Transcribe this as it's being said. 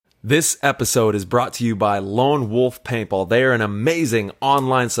This episode is brought to you by Lone Wolf Paintball. They are an amazing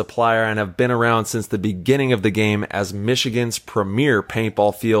online supplier and have been around since the beginning of the game as Michigan's premier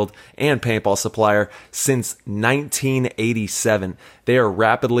paintball field and paintball supplier since 1987. They are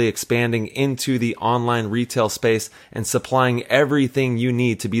rapidly expanding into the online retail space and supplying everything you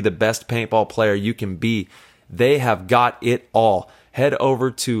need to be the best paintball player you can be. They have got it all. Head over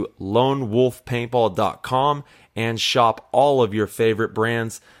to lonewolfpaintball.com and shop all of your favorite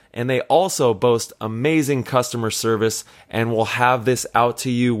brands. And they also boast amazing customer service and will have this out to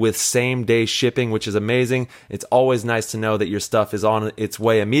you with same day shipping, which is amazing. It's always nice to know that your stuff is on its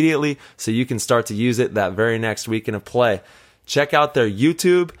way immediately so you can start to use it that very next weekend of play. Check out their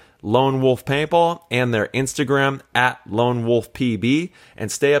YouTube, Lone Wolf Paintball, and their Instagram at Lone Wolf PB,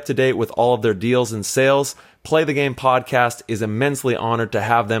 and stay up to date with all of their deals and sales. Play the Game podcast is immensely honored to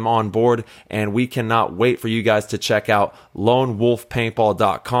have them on board, and we cannot wait for you guys to check out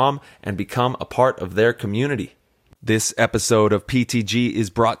lonewolfpaintball.com and become a part of their community. This episode of PTG is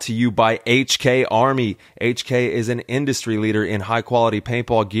brought to you by HK Army. HK is an industry leader in high-quality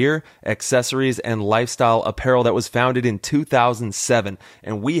paintball gear, accessories, and lifestyle apparel that was founded in 2007.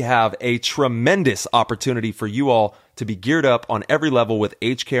 And we have a tremendous opportunity for you all to be geared up on every level with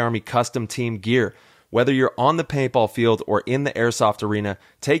HK Army custom team gear. Whether you're on the paintball field or in the airsoft arena,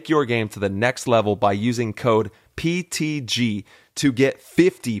 take your game to the next level by using code PTG to get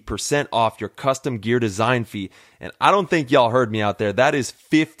 50% off your custom gear design fee. And I don't think y'all heard me out there. That is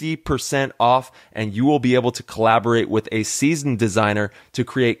 50% off, and you will be able to collaborate with a seasoned designer to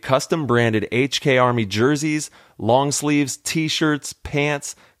create custom branded HK Army jerseys, long sleeves, t-shirts,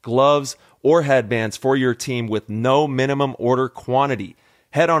 pants, gloves, or headbands for your team with no minimum order quantity.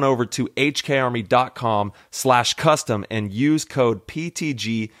 Head on over to hkarmy.com/custom and use code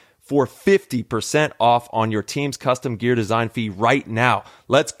PTG for 50% off on your team's custom gear design fee right now.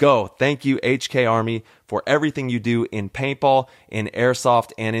 Let's go. Thank you, HK Army, for everything you do in paintball, in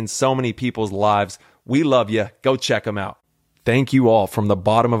airsoft, and in so many people's lives. We love you. Go check them out. Thank you all from the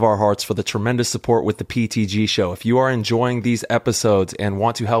bottom of our hearts for the tremendous support with the PTG show. If you are enjoying these episodes and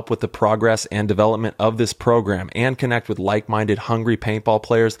want to help with the progress and development of this program and connect with like-minded, hungry paintball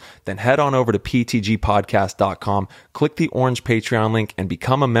players, then head on over to ptgpodcast.com, click the orange Patreon link, and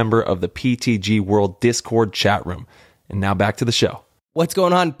become a member of the PTG World Discord chat room. And now back to the show. What's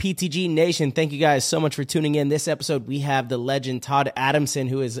going on, PTG Nation? Thank you guys so much for tuning in. This episode, we have the legend Todd Adamson,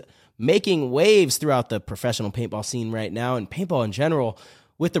 who is making waves throughout the professional paintball scene right now and paintball in general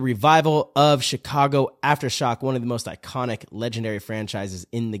with the revival of Chicago Aftershock, one of the most iconic, legendary franchises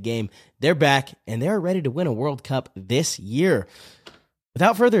in the game. They're back, and they're ready to win a World Cup this year.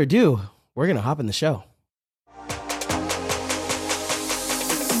 Without further ado, we're going to hop in the show.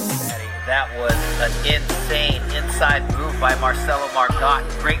 That was an insane inside move by Marcelo Margot.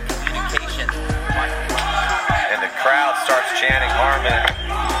 Great communication. And the crowd starts chanting Harmon.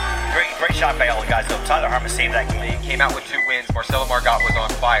 Great shot by all the guys. So Tyler Harmon saved that game. He came out with 2 wins. Marcelo Margot was on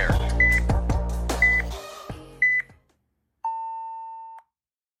fire.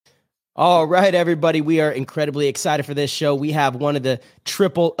 All right, everybody. We are incredibly excited for this show. We have one of the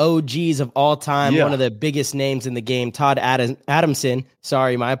triple OGs of all time, one of the biggest names in the game, Todd Adamson.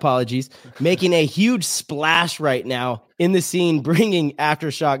 Sorry, my apologies. Making a huge splash right now in the scene, bringing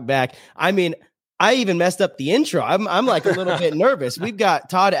Aftershock back. I mean, I even messed up the intro. I'm like a little bit nervous. We've got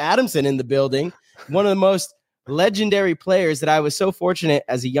Todd Adamson in the building, one of the most legendary players that I was so fortunate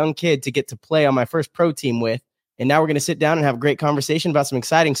as a young kid to get to play on my first pro team with. And now we're going to sit down and have a great conversation about some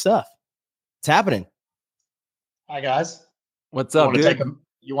exciting stuff. It's happening. Hi, guys. What's up, dude?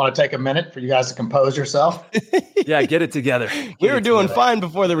 You want to take a minute for you guys to compose yourself? Yeah, get it together. We were doing fine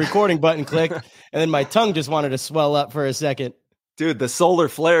before the recording button clicked, and then my tongue just wanted to swell up for a second. Dude, the solar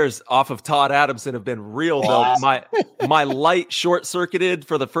flares off of Todd Adamson have been real, though. My light short-circuited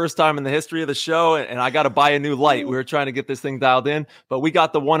for the first time in the history of the show, and I got to buy a new light. We were trying to get this thing dialed in, but we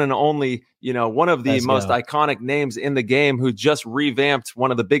got the one and only, one of the most iconic names in the game who just revamped one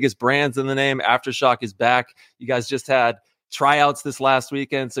of the biggest brands in the name. Aftershock is back. You guys just had tryouts this last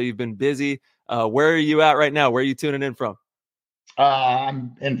weekend, so you've been busy. Where are you at right now? Where are you tuning in from?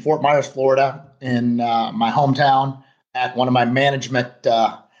 I'm in Fort Myers, Florida, in my hometown. At one of my management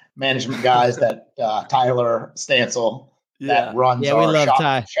guys, that Tyler Stansel, that runs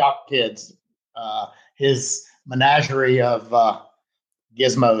our shop kids, his menagerie of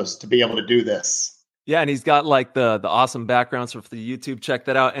gizmos to be able to do this. Yeah, and he's got like the awesome backgrounds for the YouTube. Check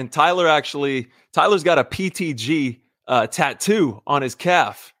that out. And Tyler's got a PTG tattoo on his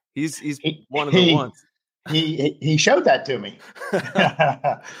calf. He's one of the ones. He showed that to me. When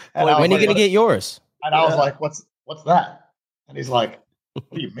are you going to get yours? And I was like, what's that? And he's like, What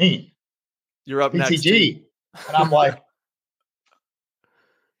do you mean? You're up next. PTG. And I'm like,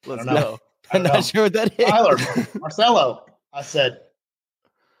 let's go. I'm not sure what that is. Tyler, Marcelo. I said,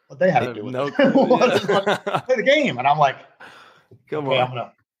 what they had to do with it? Play the game. And I'm like, come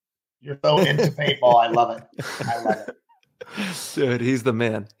on. You're so into paintball. I love it. I love it. Dude, he's the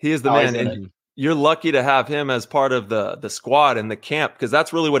man. He is the man. And you're lucky to have him as part of the squad and the camp, because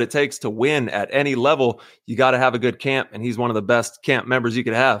that's really what it takes to win at any level. You got to have a good camp, and he's one of the best camp members you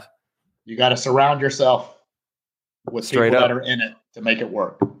could have. You got to surround yourself with people that are in it to make it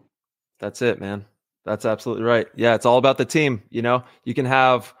work. That's it, man. That's absolutely right. Yeah, it's all about the team. You know, you can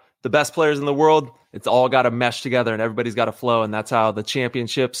have the best players in the world. It's all got to mesh together, and everybody's got to flow, and that's how the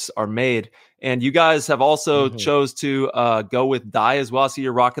championships are made. And you guys have also chose to go with dye as well. I see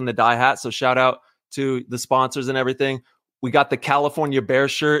you're rocking the dye hat, so shout out to the sponsors and everything. We got the California Bear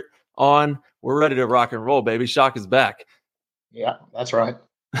shirt on. We're ready to rock and roll, baby. Shock is back. Yeah, that's right.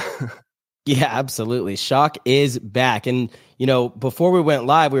 Yeah, absolutely. Shock is back. And, you know, before we went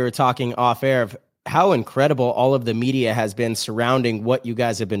live, we were talking off air of how incredible all of the media has been surrounding what you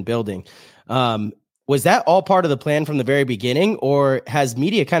guys have been building. Was that all part of the plan from the very beginning, or has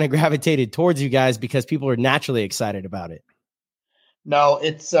media kind of gravitated towards you guys because people are naturally excited about it? No,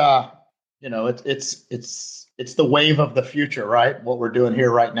 it's it's the wave of the future, right? What we're doing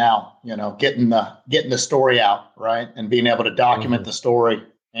here right now, you know, getting the story out, right, and being able to document the story.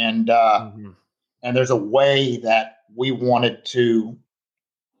 And and there's a way that we wanted to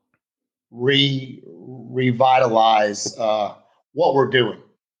revitalize what we're doing.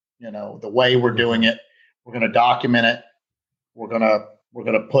 You know, the way we're doing it, we're going to document it. We're going to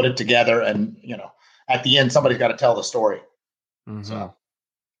put it together, and, you know, at the end, somebody's got to tell the story. So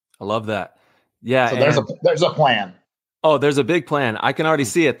I love that. Yeah. So there's a plan. Oh, there's a big plan. I can already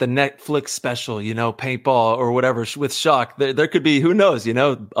see it. The Netflix special, you know, paintball or whatever with Shock. There could be, who knows, you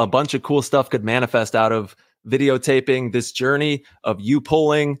know, a bunch of cool stuff could manifest out of videotaping this journey of you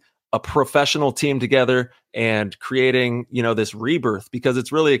pulling a professional team together and creating, you know, this rebirth, because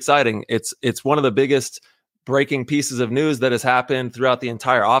it's really exciting. It's one of the biggest breaking pieces of news that has happened throughout the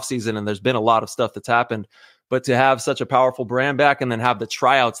entire offseason. And there's been a lot of stuff that's happened, but to have such a powerful brand back and then have the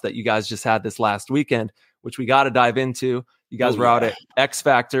tryouts that you guys just had this last weekend, which we got to dive into. You guys were out at X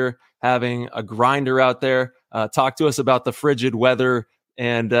Factor having a grinder out there. Talk to us about the frigid weather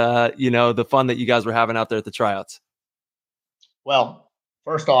and, you know, the fun that you guys were having out there at the tryouts. Well,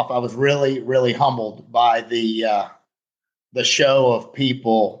 first off, I was really, really humbled by the show of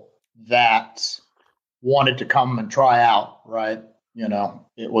people that wanted to come and try out. Right, you know,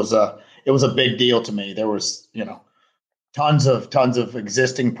 it was a big deal to me. There was, you know, tons of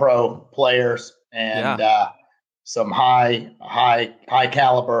existing pro players and some high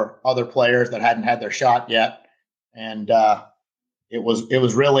caliber other players that hadn't had their shot yet, and it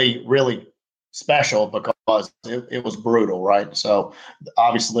was really, really special because it was brutal, right? So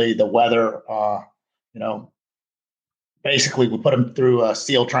obviously the weather, you know, basically we put them through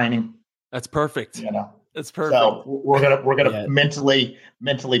SEAL training. That's perfect. You know, that's perfect. So we're gonna mentally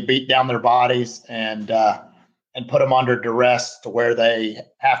beat down their bodies and put them under duress to where they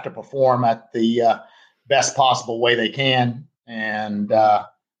have to perform at the best possible way they can, and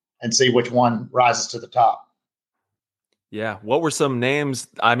see which one rises to the top. Yeah. What were some names?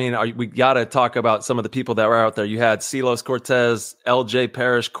 I mean, we got to talk about some of the people that were out there. You had Silos Cortez, LJ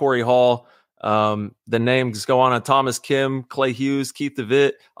Parrish, Corey Hall. The names go on Thomas Kim, Clay Hughes, Keith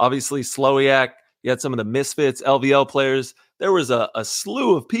DeVitt, obviously Slowiak. You had some of the Misfits, LVL players. There was a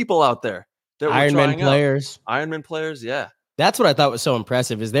slew of people out there. Ironman players. Ironman players, yeah. That's what I thought was so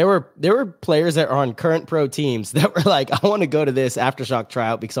impressive is there were players that are on current pro teams that were like, I want to go to this Aftershock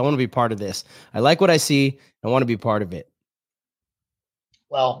tryout because I want to be part of this. I like what I see. I want to be part of it.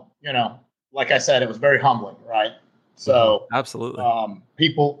 Well, you know, like I said, it was very humbling, right? So absolutely,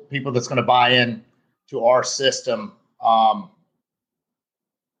 people that's going to buy in to our system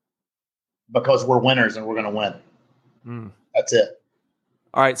because we're winners and we're going to win. That's it.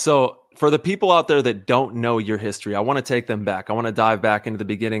 All right. So for the people out there that don't know your history, I want to take them back. I want to dive back into the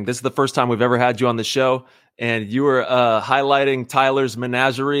beginning. This is the first time we've ever had you on the show, and you were highlighting Tyler's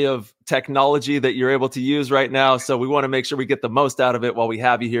menagerie of technology that you're able to use right now. So we want to make sure we get the most out of it while we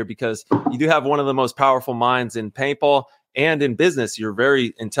have you here, because you do have one of the most powerful minds in paintball and in business. You're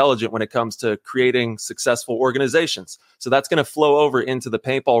very intelligent when it comes to creating successful organizations. So that's going to flow over into the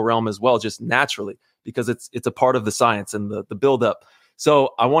paintball realm as well, just naturally, because it's a part of the science and the buildup.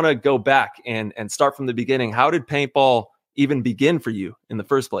 So I want to go back and start from the beginning. How did paintball even begin for you in the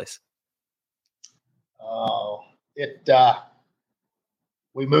first place?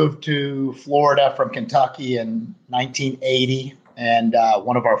 We moved to Florida from Kentucky in 1980, And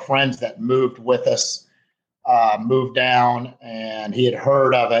one of our friends that moved with us moved down, and he had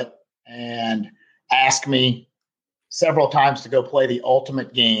heard of it and asked me several times to go play the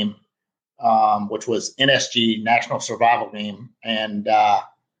ultimate game, which was NSG, National Survival Game. And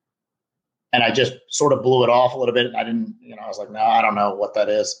I just sort of blew it off a little bit. I didn't, I was like, no, I don't know what that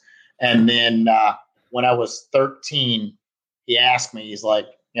is. And then when I was 13, he asked me, he's like,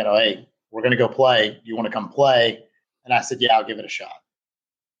 hey, we're going to go play. Do you want to come play? And I said, yeah, I'll give it a shot.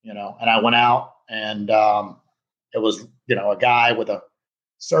 And I went out, and it was, a guy with a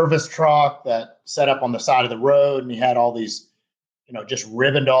service truck that set up on the side of the road, and he had all these, just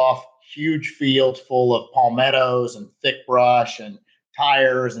ribboned off huge fields full of palmettos and thick brush and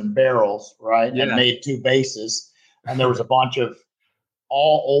tires and barrels, right? Yeah. And made 2 bases. And there was a bunch of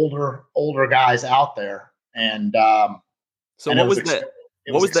all older guys out there. And so what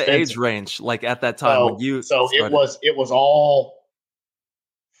was the age range like at that time when you started? it was all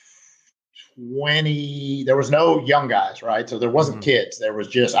 20. There was no young guys, right? So there wasn't kids. There was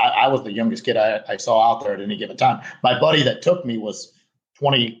just I was the youngest kid I saw out there at any given time. My buddy that took me was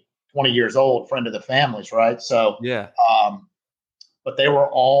 20 years old, friend of the family's, right? So yeah. But they were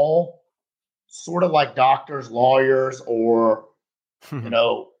all sort of like doctors, lawyers, or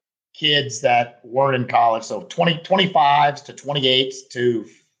kids that weren't in college. So 25s to 28s to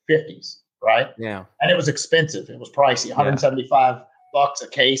 50s, right? Yeah. And it was expensive. It was pricey, $175 a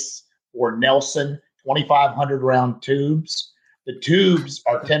case for Nelson 2,500 round tubes. The tubes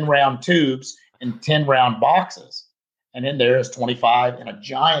are 10 round tubes in 10 round boxes. And in there is 25 in a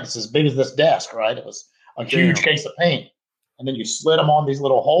giant, it's as big as this desk, right? It was a huge case of paint. And then you slid them on these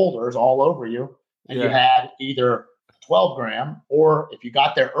little holders all over you. And you had either 12 gram, or if you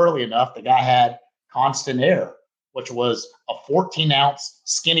got there early enough, the guy had Constant Air, which was a 14-ounce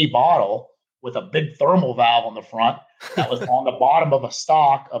skinny bottle with a big thermal valve on the front that was on the bottom of a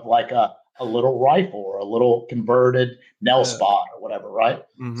stock of like a little rifle or a little converted Nell Spot or whatever, right?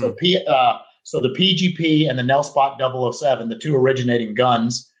 Mm-hmm. So the PGP and the Nell Spot 007, the 2 originating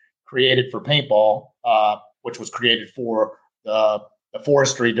guns created for paintball, which was created for the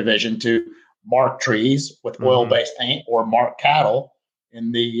forestry division to mark trees with oil-based paint or mark cattle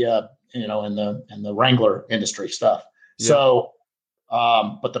in the in the Wrangler industry stuff. Yeah. So,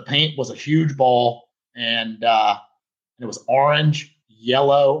 but the paint was a huge ball, and it was orange,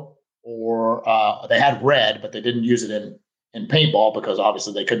 yellow, or they had red, but they didn't use it in paintball because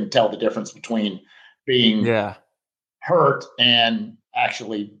obviously they couldn't tell the difference between being hurt and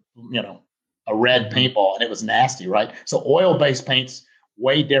actually, a red paintball, and it was nasty, right? So oil-based paint's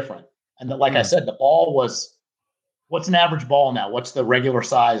way different. And like I said, the ball was, what's an average ball now? What's the regular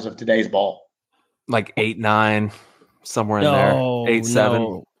size of today's ball? Like 8-9, somewhere in there. 8-7.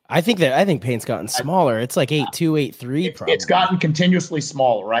 No. I think paint's gotten smaller. It's like 8.2, 8.3 probably. It's gotten continuously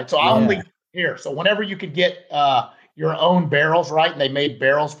smaller, right? So I'll only here. So whenever you could get your own barrels, right? And they made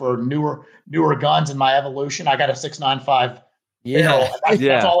barrels for newer guns in my Evolution. I got a 695 barrel.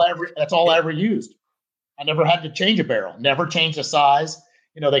 That's all I ever used. I never had to change a barrel. Never changed the size.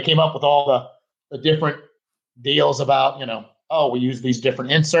 They came up with all the different deals about, we use these different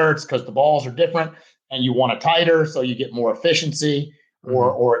inserts because the balls are different, and you want it tighter so you get more efficiency,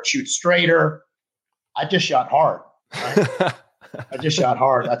 or it shoots straighter. I just shot hard. Right? I just shot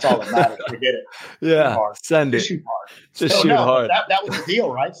hard. That's all that matters. Forget it. Yeah. Send it. Just shoot hard. Shoot hard. That was the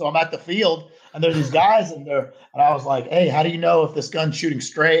deal, right? So I'm at the field, and there's these guys in there, and I was like, hey, how do you know if this gun's shooting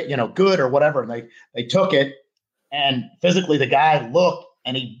straight, good or whatever? And they took it, and physically the guy looked,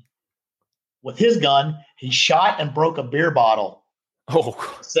 and with his gun, he shot and broke a beer bottle.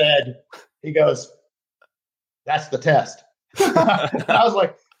 He goes, that's the test. And I was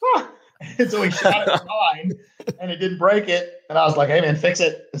like, huh. And so he shot it fine, and it didn't break it. And I was like, hey, man, fix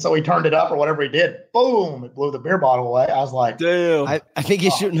it. And so he turned it up or whatever he did. Boom, it blew the beer bottle away. I was like, damn. I think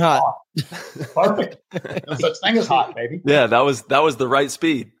he's shooting hot. Perfect. No such thing as hot, baby. Yeah, that was the right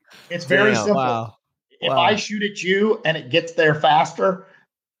speed. It's very simple. Wow. If I shoot at you and it gets there faster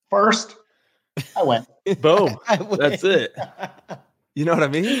first, I win. Boom. That's it. You know what I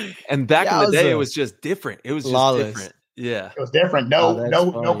mean? And back in the day, it was just different. It was just different. Yeah. It was different.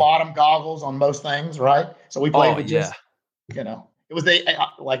 No bottom goggles on most things, right? So we played with just, it was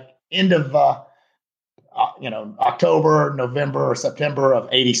the end of October, November, or September of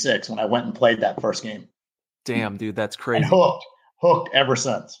 '86 when I went and played that first game. Damn, dude, that's crazy. And hooked ever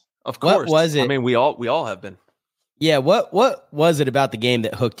since. Of course. What was it? I mean, we all have been. Yeah, what was it about the game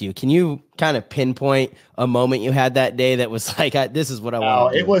that hooked you? Can you kind of pinpoint a moment you had that day that was like, this is what I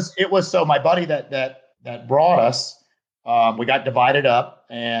want? It was so my buddy that brought us. We got divided up,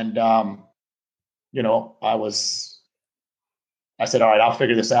 and I was I said, all right, I'll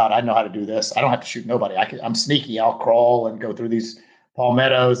figure this out. I know how to do this. I don't have to shoot nobody. I'm sneaky. I'll crawl and go through these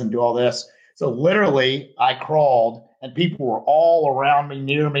palmettos and do all this. So literally I crawled and people were all around me,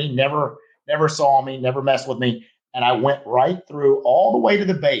 near me, never saw me, never messed with me. And I went right through all the way to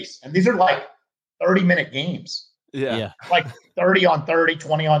the base. And these are like 30-minute games. Yeah. Like 30 on 30,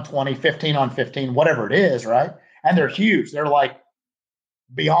 20 on 20, 15 on 15, whatever it is, right? And they're huge. They're like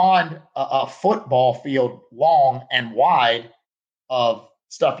beyond a football field long and wide of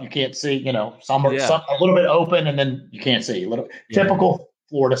stuff you can't see, you know, some a little bit open and then you can't see. Typical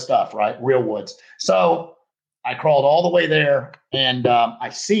Florida stuff, right? Real woods. So I crawled all the way there and I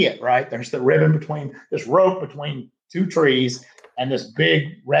see it, right? There's the ribbon between this rope between two trees and this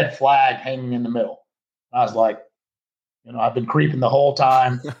big red flag hanging in the middle. I was like, you know, I've been creeping the whole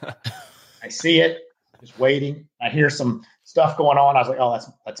time. I see it, just waiting. I hear some stuff going on. I was like, oh,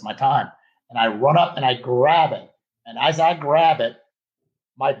 that's my time. And I run up and I grab it. And as I grab it,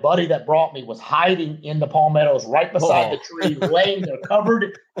 my buddy that brought me was hiding in the palmettos right beside the tree, laying there,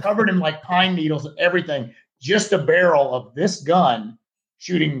 covered in like pine needles and everything. Just a barrel of this gun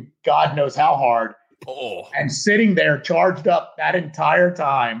shooting God knows how hard. And sitting there charged up that entire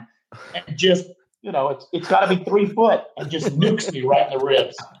time and just, you know, it's got to be 3 foot and just nukes me right in the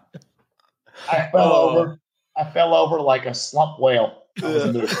ribs. I fell over like a slump whale.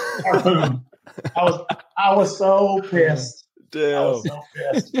 I was so pissed. Damn. I was so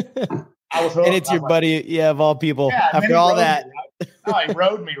pissed. I was hooked. And it's your buddy, of all people. Yeah, after all that. Me, right? He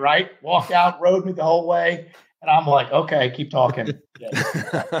rode me, right? Walked out, rode me the whole way. And I'm like, okay, keep talking. Yeah.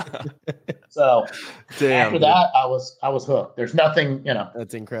 So after that, I was hooked. There's nothing, you know.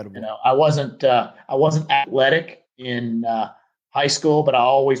 That's incredible. You know, I wasn't athletic in high school, but I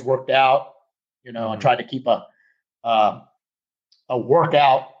always worked out. You know, I tried to keep a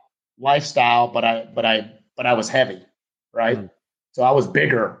workout lifestyle, but I was heavy, right? So I was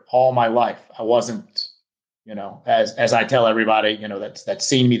bigger all my life. I wasn't, you know, as I tell everybody, you know, that's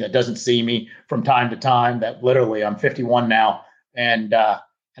seen me, that doesn't see me from time to time, that literally I'm 51 now and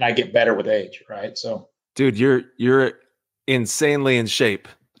I get better with age. Right. So dude, you're insanely in shape.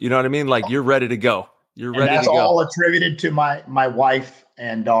 You know what I mean? Like you're ready to go. You're ready to go. That's all attributed to my wife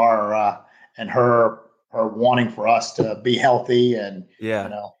and our, and her wanting for us to be healthy and, you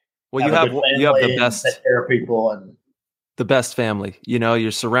know, well, you have the best, take care of people and the best family. You know,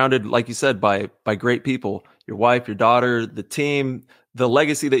 you're surrounded, like you said, by great people. Your wife, your daughter, the team, the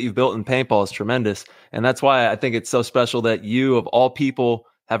legacy that you've built in paintball is tremendous. And that's why I think it's so special that you, of all people,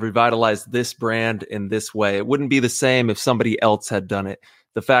 have revitalized this brand in this way. It wouldn't be the same if somebody else had done it.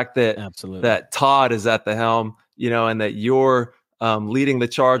 The fact that that Todd is at the helm, you know, and that you're leading the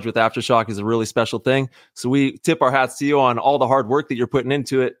charge with Aftershock is a really special thing. So we tip our hats to you on all the hard work that you're putting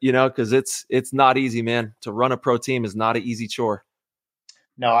into it, you know, because it's not easy, man. To run a pro team is not an easy chore.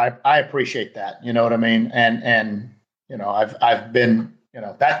 No, I appreciate that. You know what I mean? And you know, I've been, you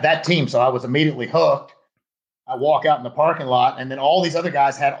know, that team. So I was immediately hooked. I walk out in the parking lot and then all these other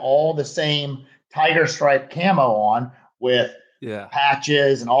guys had all the same tiger stripe camo on with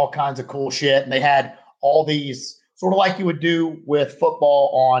patches and all kinds of cool shit. And they had all these sort of like you would do with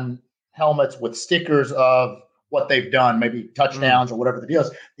football on helmets with stickers of what they've done, maybe touchdowns or whatever the deal is.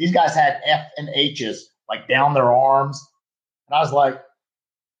 These guys had F and H's like down their arms. And I was like,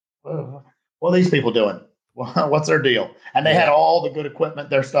 what are these people doing? What's their deal? And they had all the good equipment.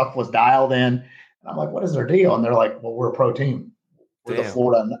 Their stuff was dialed in. And I'm like, what is their deal? And they're like, well, we're a pro team. We're the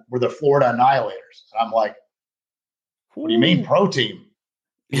Florida Annihilators. And I'm like, what do you mean pro team?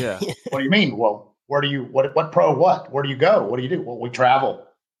 Yeah. What do you mean? Well, where do you, what pro, what? Where do you go? What do you do? Well, we travel.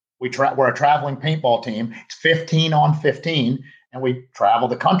 We're a traveling paintball team. It's 15 on 15. And we travel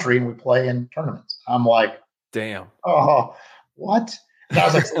the country and we play in tournaments. I'm like, damn. Oh, what? And I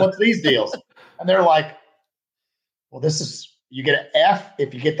was like, so what's these deals? And they're like, well, this is, you get an F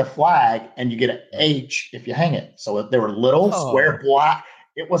if you get the flag and you get an H if you hang it. So they were little square black.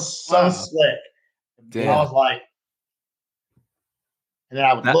 It was so slick. Damn. And I was like, and then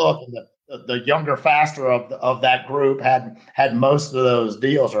I would look and the younger, faster of that group had most of those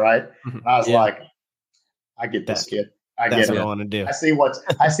deals, right? And I was like, I get this kid. I get what it. I want to do.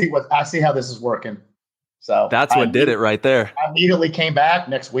 I see how this is working. So that's what did it right there. I immediately came back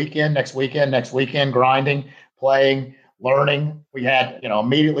next weekend, grinding, playing, learning. We had, you know,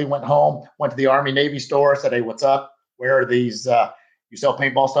 immediately went home, went to the Army Navy store, said, hey, what's up? Where are these, you sell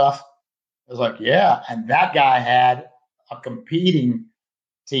paintball stuff? I was like, yeah. And that guy had a competing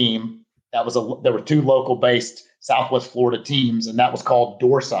team there were two local based Southwest Florida teams, and that was called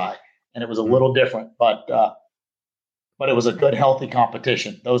Dorsai. And it was a little different, but it was a good, healthy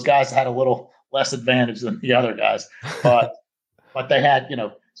competition. Those guys had a little less advantage than the other guys, but but they had,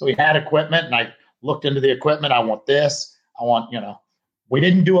 so we had equipment, and I looked into the equipment. I want this. I want, we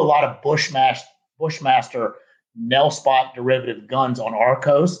didn't do a lot of Bushmaster nail spot derivative guns on our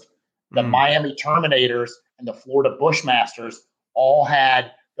coast. The Miami Terminators and the Florida Bushmasters all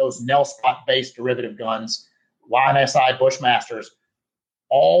had those nail spot based derivative guns. YNSI Bushmasters,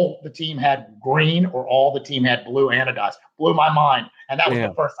 all the team had green or all the team had blue anodized. Blew my mind. And that was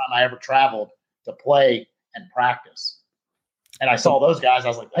the first time I ever traveled to play and practice. And I saw those guys. I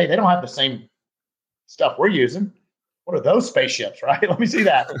was like, hey, they don't have the same stuff we're using. What are those spaceships, right? Let me see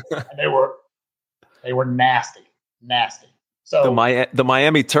that. And they were nasty. So the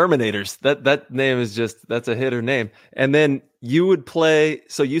Miami Terminators, that name is that's a hitter name. And then you would play.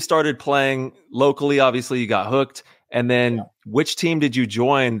 So you started playing locally. Obviously, you got hooked. And then which team did you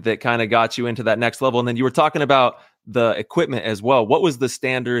join that kind of got you into that next level? And then you were talking about the equipment as well. What was the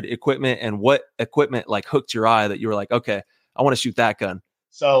standard equipment, and what equipment like hooked your eye that you were like, okay, I want to shoot that gun?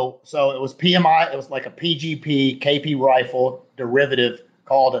 So it was PMI. It was like a PGP KP rifle derivative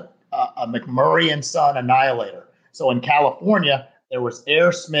called a McMurray & Son Annihilator. So in California, there was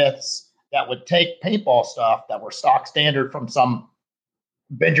Air Smiths that would take paintball stuff that were stock standard from some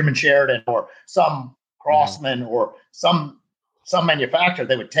Benjamin Sheridan or some Crossman or some manufacturer.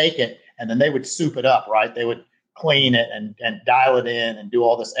 They would take it and then they would soup it up, right? They would clean it and dial it in and do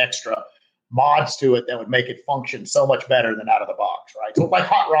all this extra mods to it that would make it function so much better than out of the box, right? So like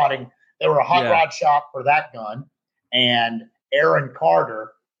hot rodding, they were a hot rod shop for that gun. And Aaron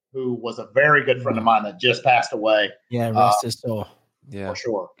Carter, who was a very good friend of mine that just passed away. Yeah, rest his soul. Yeah, for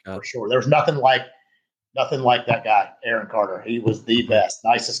sure. There's nothing like that guy, Aaron Carter. He was the best,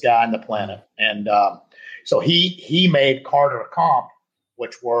 nicest guy on the planet. And so he made Carter Comp,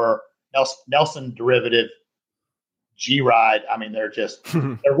 which were Nelson derivative G-Ride. I mean, they're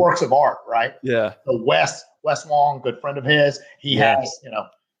works of art, right? Yeah. So Wes Wong, good friend of his, he has,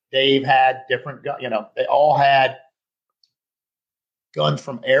 Dave had different, they all had guns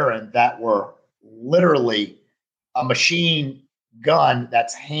from Aaron that were literally a machine gun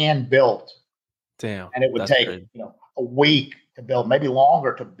that's hand built. Damn. And it would take, a week to build, maybe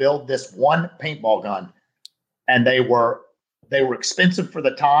longer to build this one paintball gun. And they were expensive for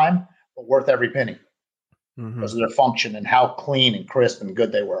the time, but worth every penny because of their function and how clean and crisp and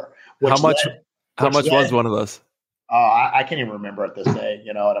good they were. How much was one of those? I can't even remember at this day.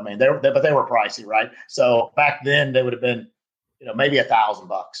 You know what I mean? But they were pricey, right? So back then they would have been, maybe $1,000,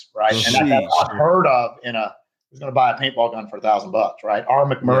 right? And that's unheard of who's going to buy a paintball gun for $1,000, right? Our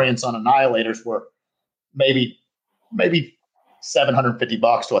McMurray & Son Annihilators were maybe $750 to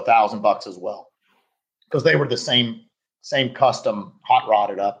 $1,000 as well, because they were the same custom hot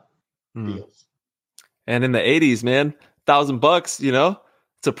rodded up deals. And in the 80s, man, $1,000,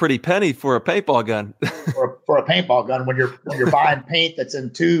 it's a pretty penny for a paintball gun. for a paintball gun, when you're buying paint that's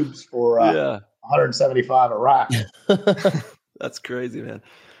in tubes for $175 a rack. That's crazy, man.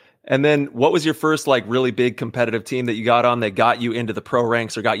 And then what was your first really big competitive team that you got on that got you into the pro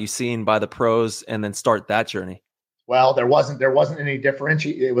ranks or got you seen by the pros and then start that journey? Well, there wasn't any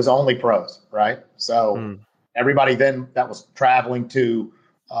differentiation. It was only pros, right? So everybody then that was traveling to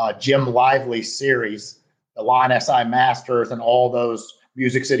Jim Lively's series, the YNSI Masters and all those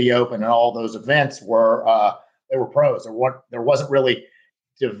Music City Open and all those events were they were pros. There wasn't really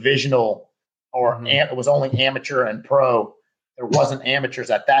divisional or it was only amateur and pro. There wasn't amateurs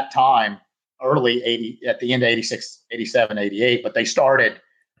at that time, at the end of 86, 87, 88, but they started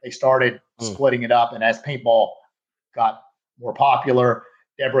splitting it up. And as paintball got more popular,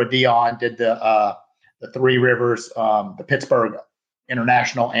 Deborah Dion did the Three Rivers, the Pittsburgh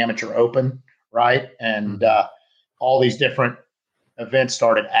International Amateur Open, right? And all these different events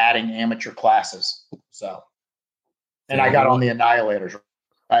started adding amateur classes. So, and I got on the Annihilators.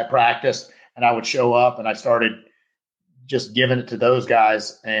 I practiced and I would show up and I started just giving it to those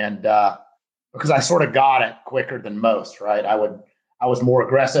guys. And because I sort of got it quicker than most, right? I was more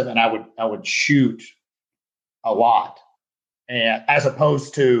aggressive and I would shoot a lot, and as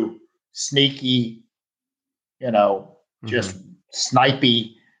opposed to sneaky, just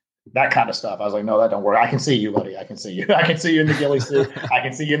snipey, that kind of stuff. I was like, no, that don't work. I can see you, buddy. I can see you. I can see you in the ghillie suit. I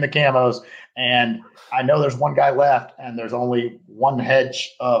can see you in the camos. And I know there's one guy left, and there's only one hedge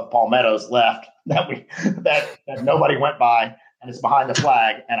of palmettos left that nobody went by, and it's behind the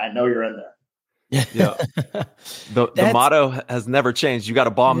flag, and I know you're in there. Yeah. The motto has never changed. You got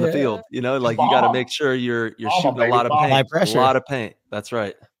to bomb the field. You got to make sure you're shooting a lot of paint. A lot of paint. That's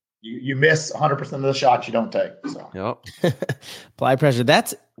right. You miss 100% of the shots you don't take. So. Yep. Apply pressure.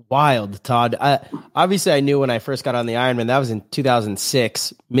 That's wild, Todd. Obviously, I knew when I first got on the Ironman, that was in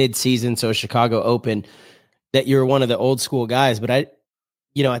 2006, mid-season, so Chicago Open. that you're one of the old school guys, but at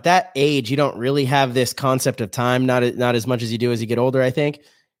that age, you don't really have this concept of time, not as much as you do as you get older, I think.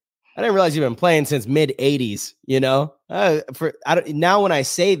 I didn't realize you've been playing since mid 80s, now when I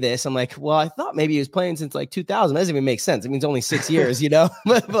say this, I'm like, well, I thought maybe he was playing since like 2000. That doesn't even make sense. It means only 6 years,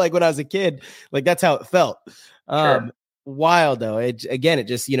 but like when I was a kid, like that's how it felt. Sure. Wild though. It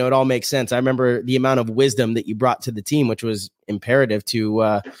just, it all makes sense. I remember the amount of wisdom that you brought to the team, which was imperative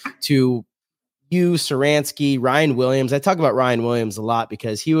to you, Saransky, Ryan Williams. I talk about Ryan Williams a lot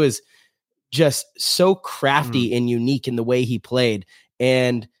because he was just so crafty and unique in the way he played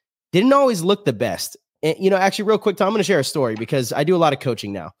and didn't always look the best. And, actually real quick, Tom, I'm going to share a story because I do a lot of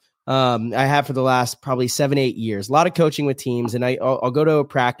coaching now. I have for the last probably 7-8 years, a lot of coaching with teams, and I'll go to a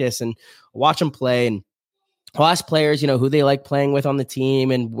practice and watch them play, and I'll ask players, who they like playing with on the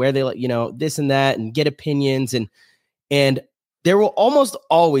team and where they like, this and that, and get opinions. And there will almost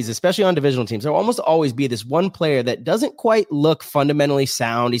always, especially on divisional teams, there will almost always be this one player that doesn't quite look fundamentally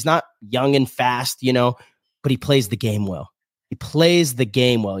sound. He's not young and fast, but he plays the game well. He plays the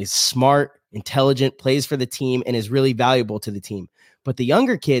game well. He's smart, intelligent, plays for the team, and is really valuable to the team. But the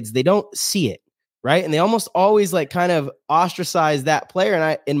younger kids, they don't see it, right? And they almost always like kind of ostracize that player.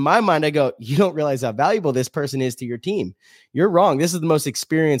 And in my mind, I go, you don't realize how valuable this person is to your team. You're wrong. This is the most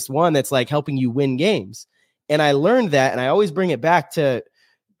experienced one that's like helping you win games. And I learned that, and I always bring it back to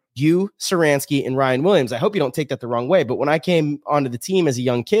you, Saransky, and Ryan Williams. I hope you don't take that the wrong way. But when I came onto the team as a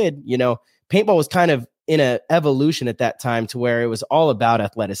young kid, paintball was kind of in an evolution at that time to where it was all about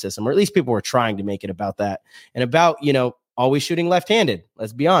athleticism, or at least people were trying to make it about that, and about, always shooting left-handed.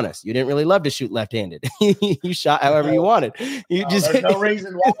 Let's be honest. You didn't really love to shoot left-handed. You shot however you wanted. There's no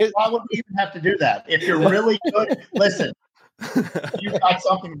reason why would we even have to do that? If you're really good, listen, you've got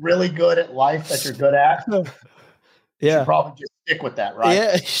something really good at life that you're good at. You should probably just stick with that, right?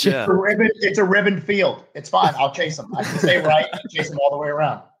 Yeah, sure. It's a ribbon field. It's fine. I'll chase them. I can stay right and chase them all the way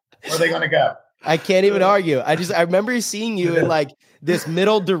around. Where are they going to go? I can't even argue. I remember seeing you in like this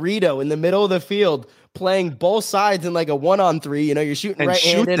middle Dorito in the middle of the field playing both sides in like a 1-on-3. You're shooting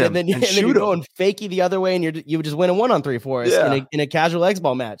right-handed and then you're going fakey the other way, and you would just win a 1-on-3 for us in a casual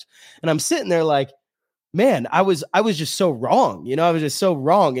X-ball match. And I'm sitting there like, man, I was just so wrong. I was just so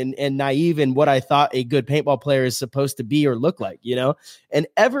wrong and naive in what I thought a good paintball player is supposed to be or look like, And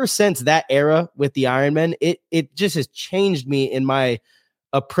ever since that era with the Ironmen, it just has changed me in my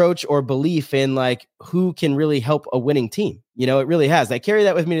approach or belief in like who can really help a winning team. It really has. I carry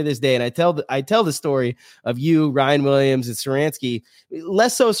that with me to this day. And I tell the story of you, Ryan Williams, and Saransky.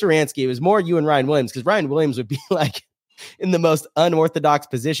 Less so Saransky. It was more you and Ryan Williams, because Ryan Williams would be like in the most unorthodox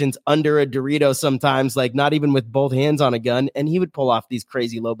positions under a Dorito sometimes, like not even with both hands on a gun. And he would pull off these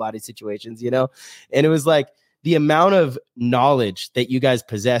crazy low body situations, And it was like the amount of knowledge that you guys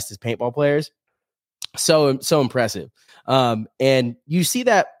possessed as paintball players. So impressive. And you see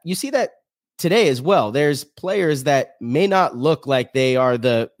that today as well. There's players that may not look like they are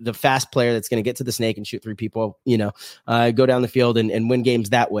the fast player that's going to get to the snake and shoot 3 people, go down the field and win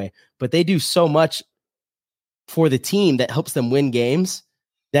games that way. But they do so much for the team that helps them win games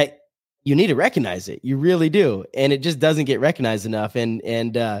that you need to recognize it. You really do. And it just doesn't get recognized enough.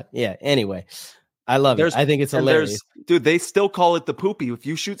 Anyway. I love it. I think it's hilarious. Dude, they still call it the poopy. If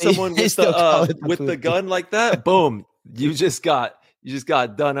you shoot someone with the gun like that, boom, you just got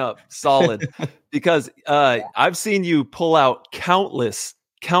done up solid. Because I've seen you pull out countless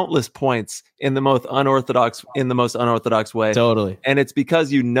points in the most unorthodox way. Totally. And it's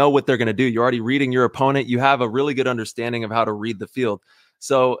because you know what they're going to do. You're already reading your opponent. You have a really good understanding of how to read the field.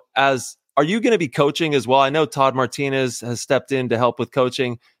 So are you going to be coaching as well? I know Todd Martinez has stepped in to help with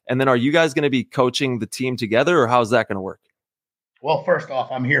coaching. And then are you guys going to be coaching the team together, or how's that going to work? Well, first off,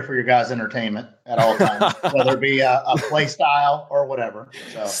 I'm here for your guys' entertainment at all times, whether it be a play style or whatever.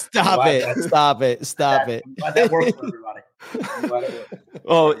 So Stop it. Glad that works for everybody.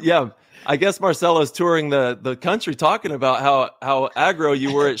 Oh, yeah. I guess Marcelo's touring the country talking about how aggro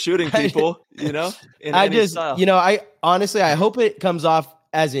you were at shooting people, I honestly, I hope it comes off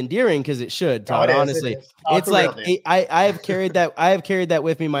as endearing, because it should, Todd. Honestly, it's like I have carried that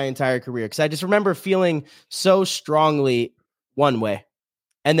with me my entire career, because I just remember feeling so strongly one way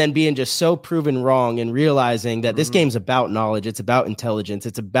and then being just so proven wrong and realizing that this game's about knowledge. It's about intelligence.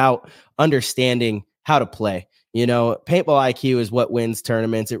 It's about understanding how to play. Paintball IQ is what wins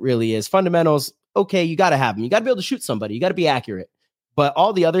tournaments. It really is. Fundamentals, okay, you got to have them. You got to be able to shoot somebody. You got to be accurate. But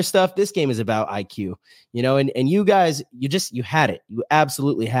all the other stuff, this game is about IQ, and you guys, you had it. You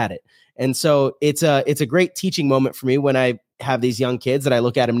absolutely had it. And so it's a great teaching moment for me when I have these young kids that I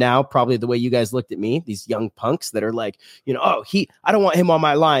look at them now, probably the way you guys looked at me, these young punks that are like, I don't want him on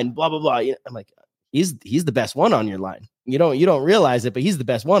my line, blah, blah, blah. I'm like, he's the best one on your line. You don't realize it, but he's the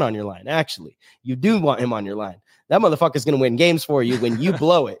best one on your line. Actually, you do want him on your line. That motherfucker's going to win games for you when you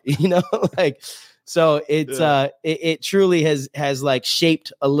blow it, like, so it's, it truly has like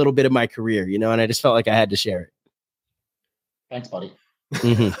shaped a little bit of my career, and I just felt like I had to share it. Thanks, buddy.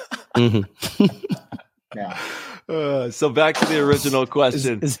 Yeah. So back to the original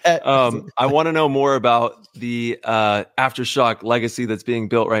question. I want to know more about the Aftershock legacy that's being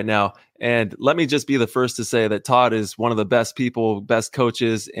built right now. And let me just be the first to say that Todd is one of the best people, best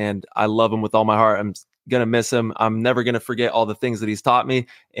coaches, and I love him with all my heart. I'm going to miss him. I'm never going to forget all the things that he's taught me.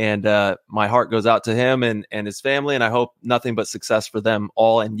 And my heart goes out to him and his family. And I hope nothing but success for them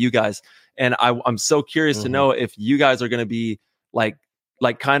all and you guys. And I'm so curious to know if you guys are going to be like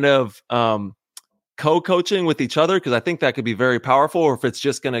kind of co-coaching with each other, because I think that could be very powerful, or if it's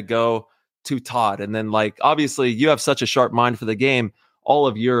just going to go to Todd. And then, like, obviously you have such a sharp mind for the game. All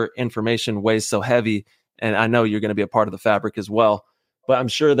of your information weighs so heavy. And I know you're going to be a part of the fabric as well. But I'm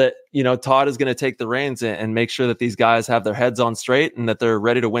sure that, Todd is going to take the reins and make sure that these guys have their heads on straight and that they're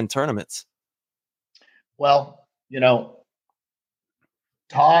ready to win tournaments. Well,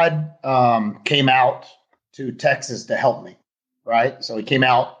 Todd came out to Texas to help me, right? So he came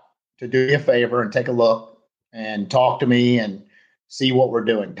out to do me a favor and take a look and talk to me and see what we're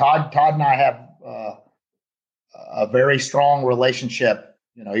doing. Todd and I have a very strong relationship.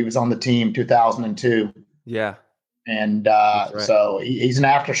 He was on the team 2002. Yeah. And so he's an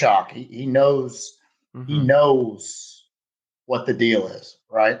Aftershock. He knows he knows what the deal is,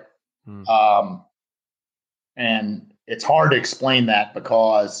 right? And it's hard to explain that,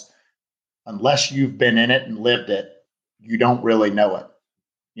 because unless you've been in it and lived it, you don't really know it.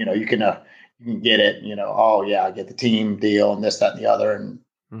 You can get it. Oh yeah, I get the team deal and this, that, and the other, and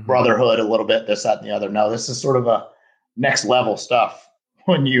brotherhood a little bit, this, that, and the other. No, this is sort of a next level stuff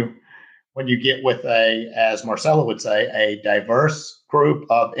when you get with as Marcelo would say, a diverse group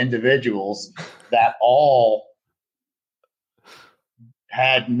of individuals that all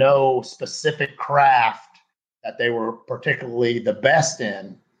had no specific craft that they were particularly the best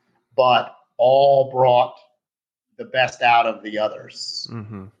in, but all brought the best out of the others.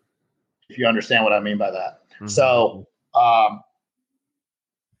 If you understand what I mean by that. So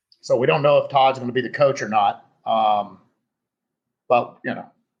we don't know if Todd's going to be the coach or not. But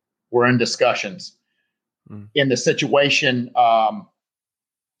we're in discussions in the situation.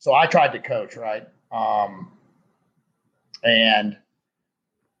 So I tried to coach, right? And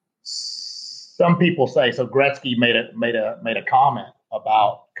some people say, so Gretzky made a comment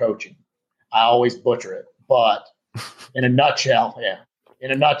about coaching. I always butcher it, but in a nutshell,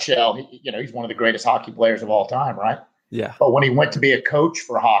 he's one of the greatest hockey players of all time, right? Yeah. But when he went to be a coach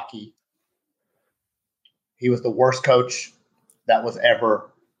for hockey, he was the worst coach that was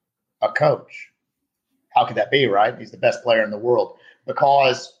ever a coach. How could that be, right? He's the best player in the world,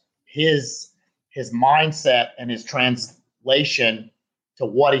 because his mindset and his translation to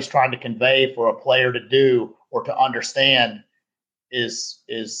what he's trying to convey for a player to do or to understand is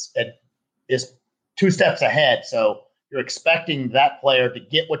two steps ahead. So you're expecting that player to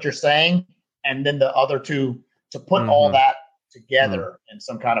get what you're saying, and then the other two to put all that together in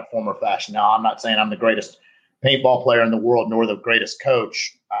some kind of form or fashion. Now, I'm not saying I'm the greatest paintball player in the world, nor the greatest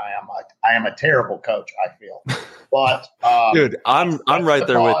coach. I am a terrible coach, I feel. But dude, I'm right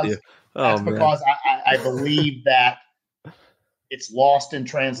there with you. That's because I believe that it's lost in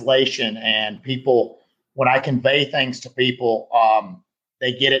translation, and people, when I convey things to people,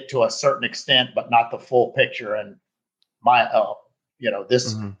 they get it to a certain extent, but not the full picture. And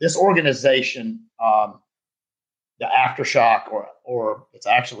this organization, the Aftershock, or it's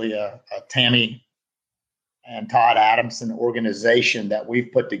actually a Tammy and Todd Adamson organization that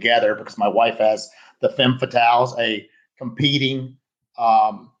we've put together, because my wife has the Femme Fatales, a competing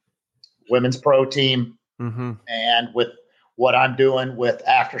women's pro team. And with what I'm doing with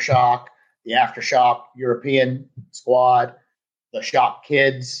Aftershock, the Aftershock European squad, the Shock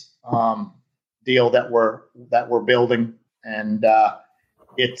Kids deal that we're building, and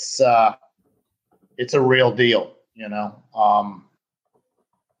it's a real deal,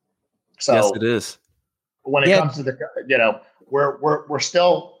 So yes, it is. When it comes to the, we're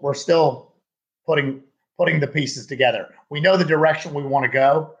still putting the pieces together. We know the direction we want to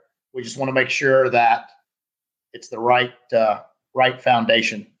go. We just want to make sure that it's the right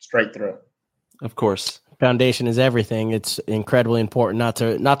foundation straight through. Of course. Foundation is everything. It's incredibly important not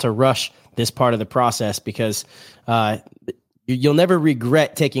to rush this part of the process, because you'll never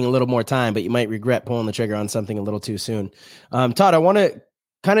regret taking a little more time, but you might regret pulling the trigger on something a little too soon. Todd, I want to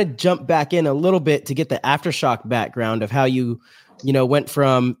kind of jump back in a little bit to get the Aftershock background of how you went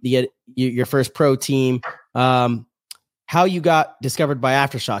from your first pro team, how you got discovered by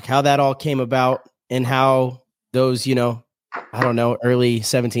Aftershock, how that all came about, and how those, I don't know, early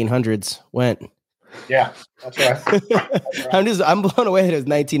 1700s went. Yeah, that's right. That's right. I'm blown away that it was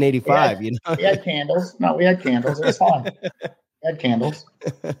 1985. We had candles. No, we had candles. It was fun. We had candles.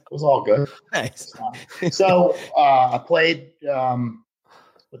 It was all good. Nice. So I played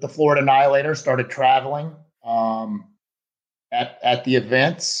with the Florida Annihilator. Started traveling at the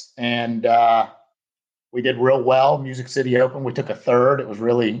events, and we did real well. Music City Open, we took a third. It was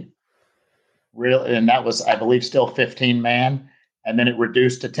really, and that was, I believe, still 15 man, and then it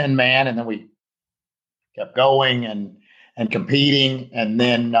reduced to 10 man, and then we kept going and competing, and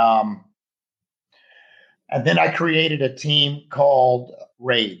then I created a team called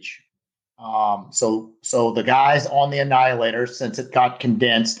Rage. So the guys on the Annihilator, since it got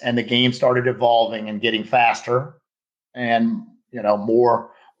condensed and the game started evolving and getting faster, and more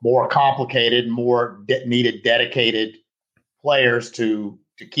complicated, needed dedicated players to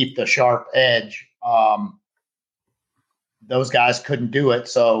keep the sharp edge. Those guys couldn't do it,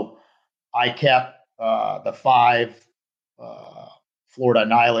 so I kept the 5 Florida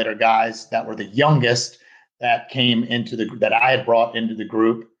Annihilator guys that were the youngest that came that I had brought into the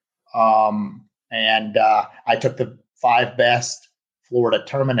group, and I took the 5 best Florida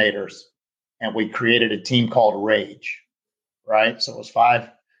Terminators, and we created a team called Rage. Right, so it was 5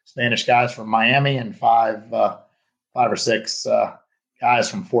 Spanish guys from Miami and 5 or 6 guys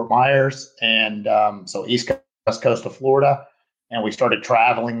from Fort Myers, and so West Coast of Florida, and we started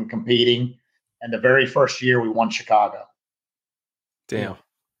traveling and competing. And the very first year we won Chicago. Damn.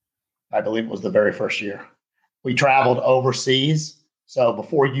 I believe it was the very first year. We traveled overseas. So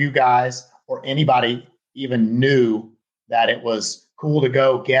before you guys or anybody even knew that it was cool to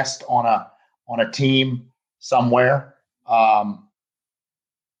go guest on a team somewhere,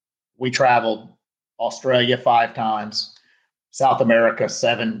 we traveled Australia 5 times, South America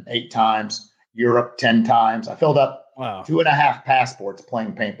 7, 8 times, Europe 10 times. I filled up 2.5 passports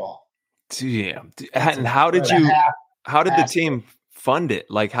playing paintball. Damn. And how did the team fund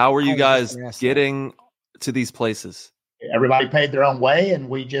it? Like, how were you guys getting to these places? Everybody paid their own way, and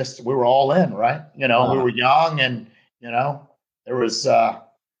we were all in, right? We were young, and there was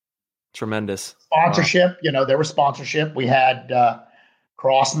tremendous sponsorship. There was sponsorship. We had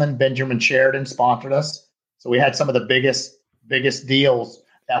Crossman, Benjamin Sheridan sponsored us, so we had some of the biggest deals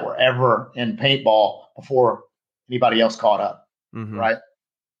that were ever in paintball before anybody else caught up, right?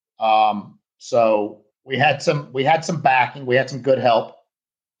 So we had some backing, we had some good help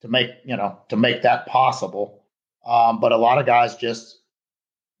to make that possible. But a lot of guys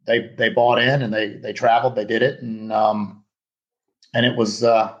they bought in, and they traveled, they did it. And it was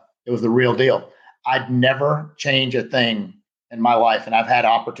the real deal. I'd never change a thing in my life. And I've had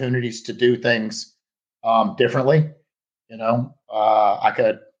opportunities to do things, differently,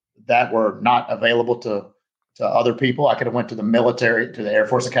 that were not available to other people. I could have went to the military, to the Air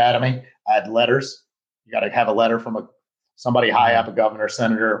Force Academy. I had letters. You got to have a letter from somebody high up, a governor,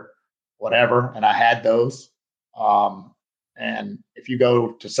 senator, whatever. And I had those. And if you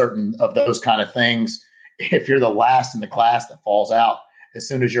go to certain of those kind of things, if you're the last in the class that falls out, as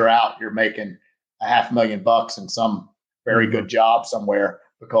soon as you're out, you're making $500,000 in some very good job somewhere,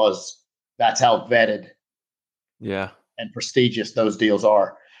 because that's how vetted and prestigious those deals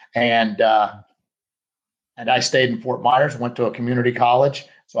are. And I stayed in Fort Myers, went to a community college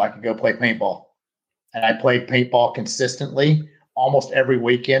so I could go play paintball. And I played paintball consistently almost every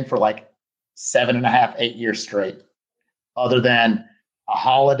weekend for like 7.5, 8 years straight, other than a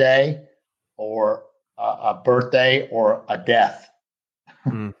holiday or a birthday or a death.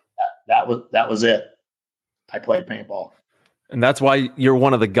 That was it. I played paintball. And that's why you're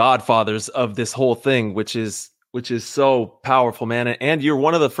one of the godfathers of this whole thing, which is so powerful, man. And you're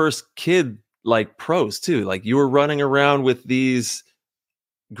one of the first kid pros too. Like, you were running around with these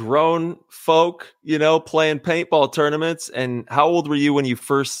grown folk, playing paintball tournaments. And how old were you when you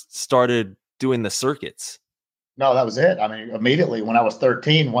first started doing the circuits? No, that was it. I mean, immediately when I was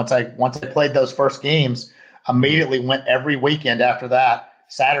 13, once I played those first games, immediately went every weekend after that,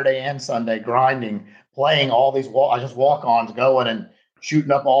 Saturday and Sunday, grinding, playing all these just walk-ons, going and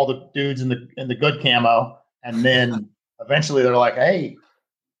shooting up all the dudes in the good camo. And then eventually they're like, "Hey,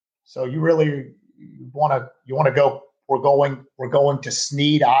 so you really want to go? We're going to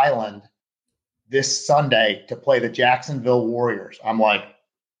Sneed Island this Sunday to play the Jacksonville Warriors." I'm like,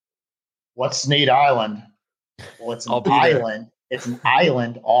 "What's Sneed Island?" Well, it's an island. It's an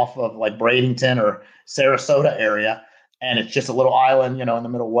island off of like Bradenton or Sarasota area, and it's just a little island, in the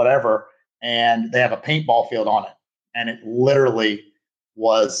middle, whatever. And they have a paintball field on it. and it literally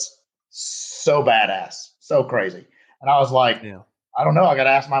was so badass, so crazy. And I was like, I don't know, I got to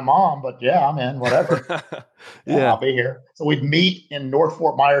ask my mom, but yeah, I'm in, whatever. I'll be here. So we'd meet in North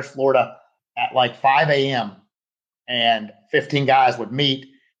Fort Myers, Florida at like 5 a.m. and 15 guys would meet,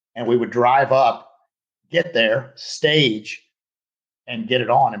 and we would drive up, get there, stage, and get it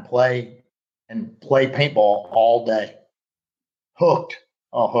on and play paintball all day. Hooked.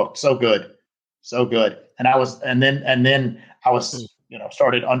 So good. And then I was,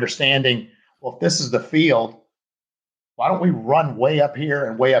 started understanding, well, if this is the field, why don't we run way up here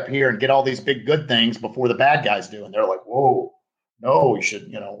and get all these big good things before the bad guys do? And they're like, whoa, no, we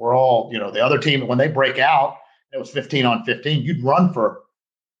should, we're all, the other team, when they break out, it was 15 on 15. You'd run for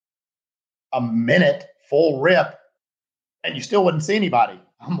a minute, full rip, and you still wouldn't see anybody.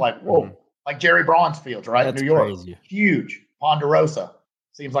 I'm like, whoa, like Jerry Braun's fields, right? That's New York, crazy. Huge. Ponderosa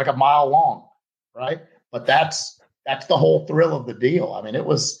seems like a mile long, right? But that's the whole thrill of the deal. I mean, it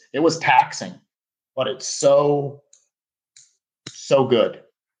was taxing, but it's so good,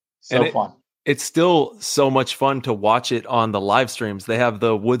 so fun. It's still so much fun to watch it on the live streams. They have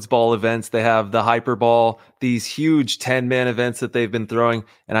the Woods Ball events, they have the Hyper Ball, these huge 10-man events that they've been throwing,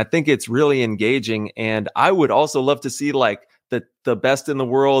 and I think it's really engaging. And I would also love to see like the best in the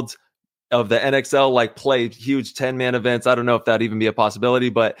world of the NXL like play huge 10-man events. I don't know if that'd even be a possibility,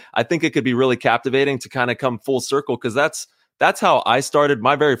 but I think it could be really captivating to kind of come full circle, because that's how I started.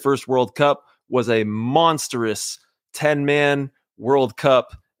 My very first World Cup was a monstrous 10-man World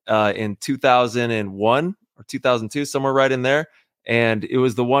Cup in 2001 or 2002, somewhere right in there. And it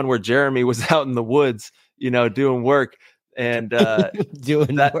was the one where Jeremy was out in the woods, doing work, and that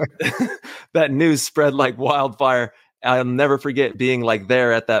news spread like wildfire. I'll never forget being like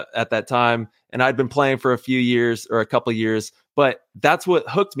there at that time. And I'd been playing for a few years or a couple of years, but that's what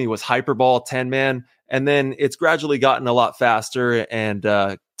hooked me was Hyperball 10-man. And then it's gradually gotten a lot faster and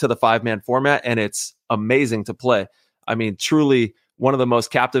to the 5-man format. And it's amazing to play. I mean, truly one of the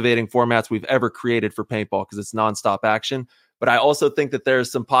most captivating formats we've ever created for paintball, because it's nonstop action. But I also think that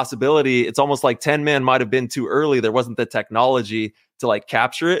there's some possibility. It's almost like 10-man might have been too early. There wasn't the technology to like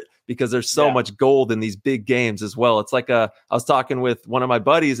capture it, because there's so much gold in these big games as well. It's like I was talking with one of my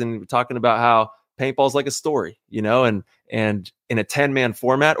buddies and we're talking about how paintball's like a story, and in a 10-man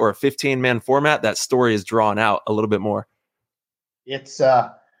format or a 15-man format, that story is drawn out a little bit more. It's,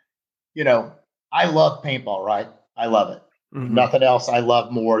 I love paintball, right? I love it. Mm-hmm. Nothing else I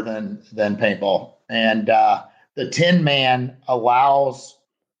love more than paintball. And the 10-man allows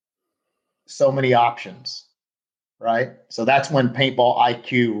so many options. Right. So that's when paintball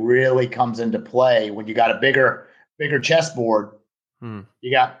IQ really comes into play. When you got a bigger chessboard,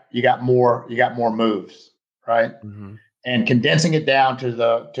 you got more moves. Right. Mm-hmm. And condensing it down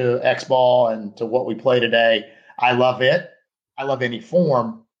to X ball and to what we play today. I love it. I love any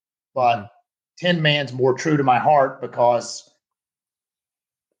form, but 10-man's more true to my heart, because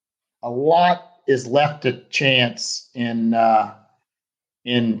a lot is left to chance in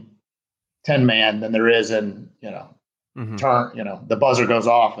 10-man than there is in, turn, the buzzer goes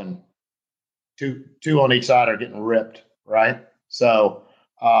off and two on each side are getting ripped. Right. So,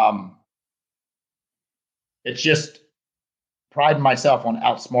 it's just priding myself on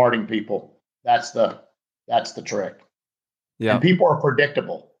outsmarting people. That's the trick. Yeah. And people are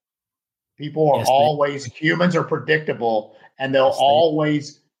predictable. People are humans are predictable, and they'll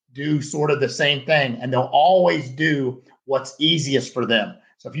always do sort of the same thing, and they'll always do what's easiest for them.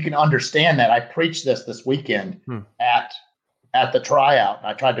 So if you can understand that, I preached this weekend at the tryout. And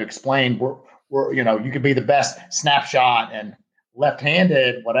I tried to explain we're you could be the best snapshot and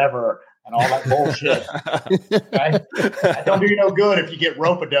left-handed, whatever, and all that bullshit. Right? I don't do you no good if you get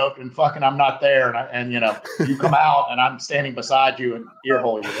rope-a-doped and fucking I'm not there, and you come out and I'm standing beside you and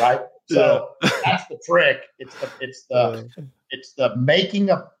ear-holing you, right? So that's the trick. It's the making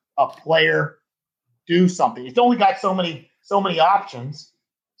a player do something. It's only got so many options.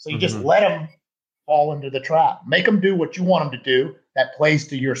 So you just let them fall into the trap. Make them do what you want them to do that plays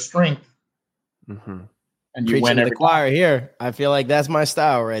to your strength. Mm-hmm. And you win every the choir time. Here. I feel like that's my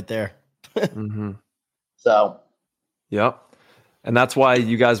style right there. So. Yep. And that's why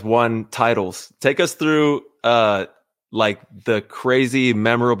you guys won titles. Take us through like the crazy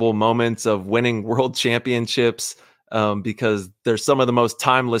memorable moments of winning world championships. Because there's some of the most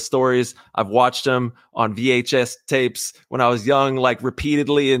timeless stories. I've watched them on VHS tapes when I was young, like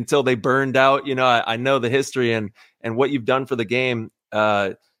repeatedly until they burned out. I know the history, and what you've done for the game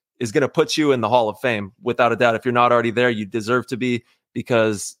is going to put you in the Hall of Fame without a doubt. If you're not already there, you deserve to be,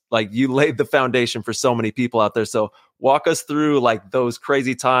 because like you laid the foundation for so many people out there. So walk us through like those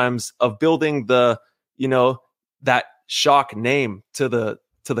crazy times of building the that Shock name to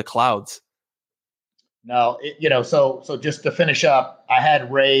the clouds? No, so just to finish up, I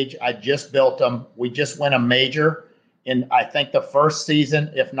had Rage. I just built them. We just won a major in, I think, the first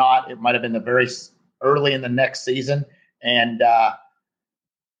season. If not, it might have been the very early in the next season. And I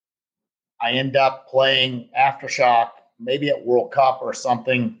end up playing Aftershock, maybe at World Cup or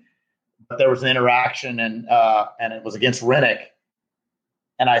something. But there was an interaction, and it was against Rennick.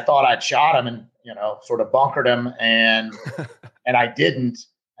 And I thought I'd shot him and, sort of bunkered him, and I didn't.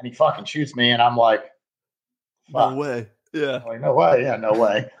 And he fucking shoots me, and I'm like, fuck. No way. Yeah. Like, no way. Yeah, no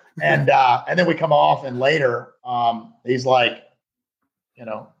way. And then we come off, and later he's like,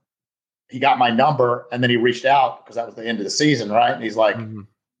 he got my number, and then he reached out because that was the end of the season, right? And he's like,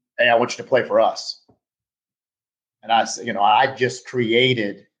 hey, I want you to play for us. And I said, I just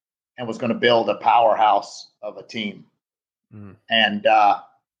created and was going to build a powerhouse of a team. And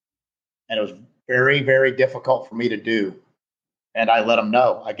it was very, very difficult for me to do. And I let them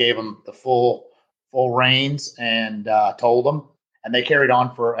know. I gave them the full reins and told them, and they carried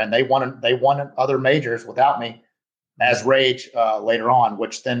on and they won other majors without me as Rage later on,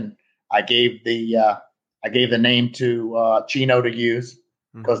 which then I gave the name to Chino to use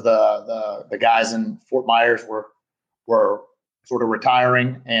because the guys in Fort Myers were sort of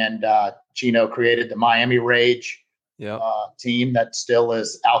retiring, and Chino created the Miami Rage team that still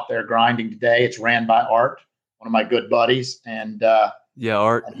is out there grinding today. It's ran by Art, one of my good buddies, and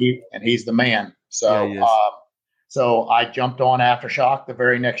Art, and he's the man. So so I jumped on Aftershock the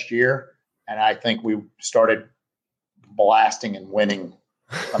very next year, and I think we started blasting and winning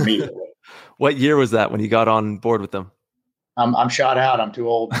immediately. What year was that when you got on board with them? I'm shot out. I'm too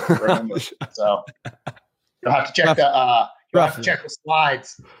old to remember. So you'll have to check the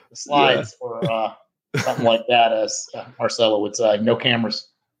slides. The slides for something like that, as Marcelo would say. No cameras.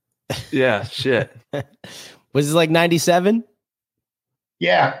 Yeah, shit. Was it like 97?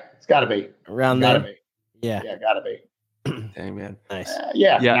 Yeah, it's got to be around there. Yeah, got to be. Dang, man, nice. 90,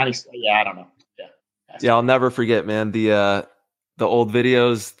 I don't know. Yeah, I'll never forget, man. The old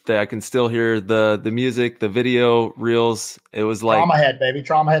videos that I can still hear the music, the video reels. It was like Trauma Head, baby.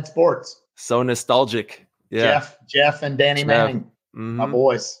 Trauma Head Sports. So nostalgic. Yeah, Jeff and Danny Manning, my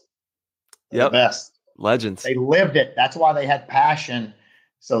boys. They're the best legends. They lived it. That's why they had passion.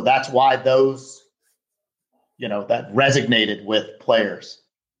 So that's why those, that resonated with players.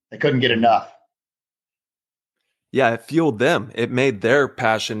 They couldn't get enough. Yeah, it fueled them. It made their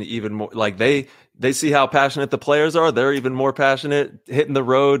passion even more. Like they see how passionate the players are. They're even more passionate, hitting the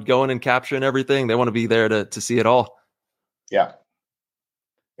road, going and capturing everything. They want to be there to see it all. Yeah.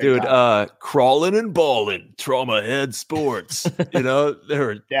 Dude, crawling and balling, Trauma Head Sports. They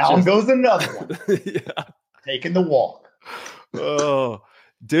were down goes another one. Yeah. Taking the walk. Oh,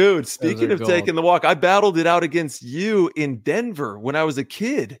 dude, speaking of taking the walk, I battled it out against you in Denver when I was a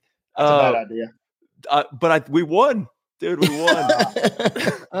kid. That's a bad idea. But we won. Dude, we won.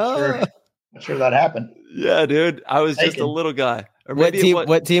 I'm sure that happened. Yeah, dude. I was just a little guy. Or what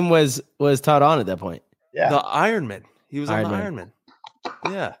team was Todd on at that point? Yeah. The Ironman. He was on the Ironman.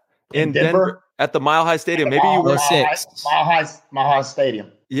 Yeah. In Denver at the Mile High Stadium. Maybe you were Mile High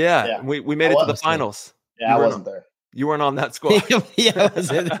Stadium. Yeah. We made it to the finals. Yeah, I wasn't there. You weren't on that squad. Yeah, I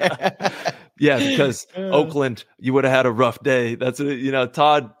wasn't there. Yeah, because Oakland, you would have had a rough day. That's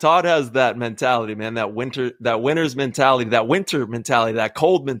Todd has that mentality, man. That winter's mentality, that winter mentality, that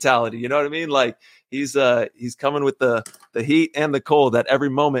cold mentality. You know what I mean? Like he's coming with the heat and the cold at every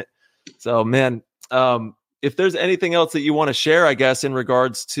moment. So, man, if there's anything else that you want to share, I guess, in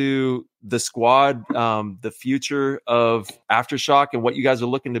regards to the squad, the future of Aftershock and what you guys are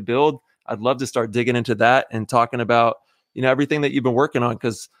looking to build, I'd love to start digging into that and talking about, everything that you've been working on,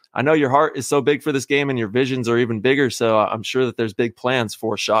 because I know your heart is so big for this game and your visions are even bigger. So I'm sure that there's big plans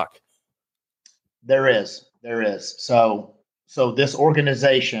for Shock. There is. So this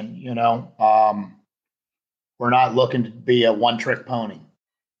organization, we're not looking to be a one-trick pony.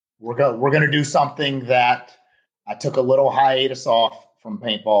 We're going to do something that I took a little hiatus off from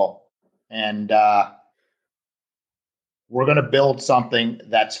paintball, and we're going to build something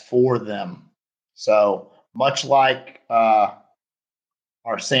that's for them. So much like our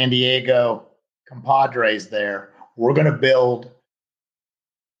San Diego compadres there, we're going to build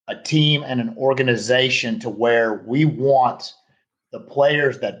a team and an organization to where we want the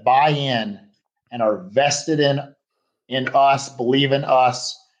players that buy in and are vested in us, believe in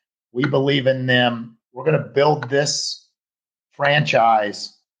us. We believe in them. We're going to build this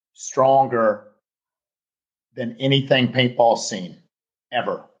franchise stronger than anything paintball's seen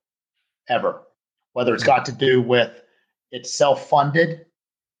ever. Whether it's got to do with it's self-funded,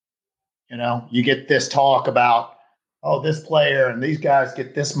 You get this talk about, oh, this player and these guys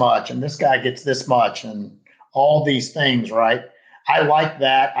get this much and this guy gets this much and all these things, right? I like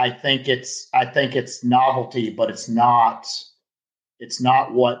that. I think it's novelty, but it's not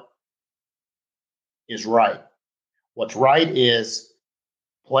what is right. What's right is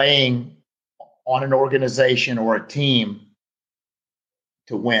playing on an organization or a team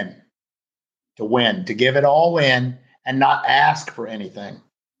to win, to give it all in and not ask for anything.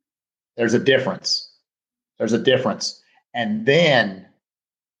 There's a difference. And then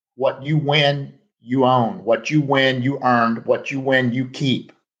what you win, you own. What you win, you earned. What you win, you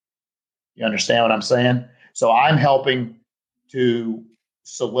keep. You understand what I'm saying? So I'm helping to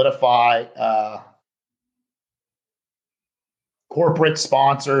solidify corporate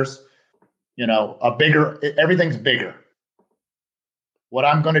sponsors, everything's bigger. What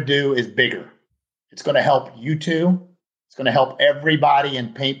I'm going to do is bigger. It's going to help you two. It's going to help everybody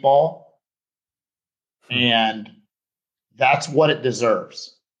in paintball. And that's what it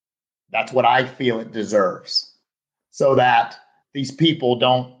deserves. That's what I feel it deserves. So that these people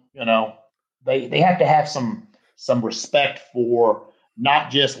don't, they have to have some respect for not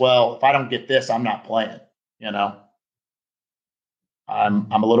just, well, if I don't get this, I'm not playing,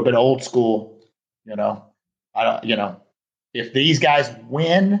 I'm a little bit old school, if these guys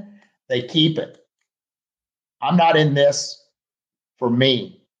win, they keep it. I'm not in this for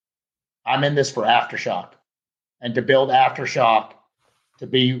me. I'm in this for Aftershock and to build Aftershock to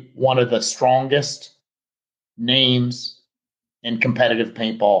be one of the strongest names in competitive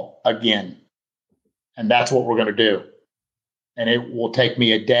paintball again. And that's what we're going to do. And it will take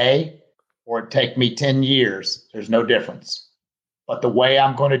me a day or it take me 10 years. There's no difference. But the way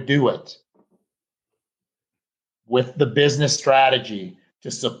I'm going to do it with the business strategy to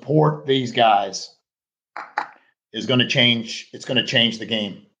support these guys is going to change. It's going to change the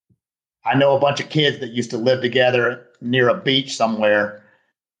game. I know a bunch of kids that used to live together near a beach somewhere,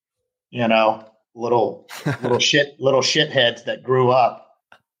 little shitheads that grew up.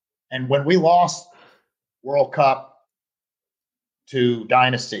 And when we lost World Cup to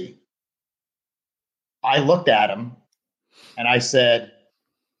Dynasty, I looked at them and I said,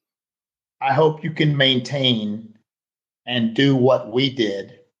 I hope you can maintain and do what we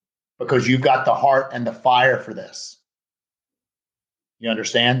did because you've got the heart and the fire for this. You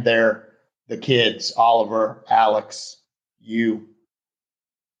understand? They're the kids, Oliver, Alex, you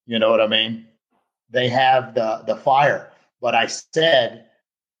know what I mean? They have the fire. But I said,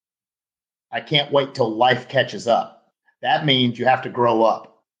 I can't wait till life catches up. That means you have to grow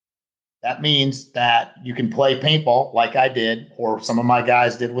up. That means that you can play paintball like I did, or some of my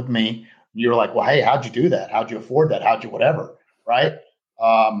guys did with me. You're like, well, hey, how'd you do that? How'd you afford that? How'd you whatever, right?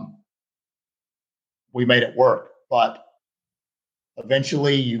 We made it work. But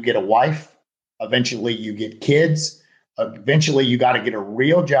eventually you get a wife. Eventually you get kids. Eventually you got to get a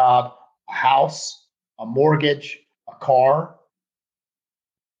real job, a house, a mortgage, a car.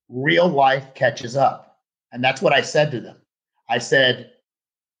 Real life catches up. And that's what I said to them. I said,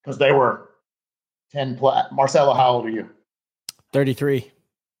 because they were 10 plus. Marcelo, how old are you? 33.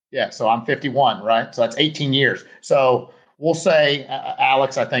 Yeah, so I'm 51, right? So that's 18 years. So we'll say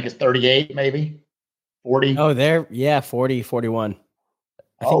Alex, I think, is 38, maybe 40. Oh, 40, 41.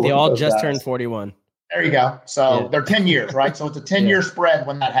 I think they all just turned 41. There you go. So they're 10 years, right? So it's a 10-year spread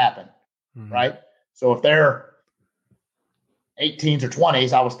when that happened, right? So if they're 18s or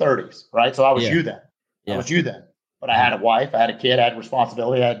 20s, I was 30s, right? So I was you then. I was you then. But I had a wife, I had a kid, I had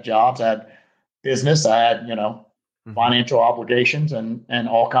responsibility, I had jobs, I had business, I had, financial obligations and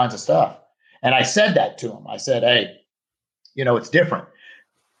all kinds of stuff. And I said that to him. I said, hey, it's different.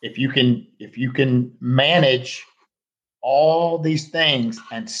 If you can manage all these things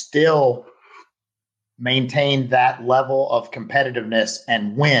and still maintain that level of competitiveness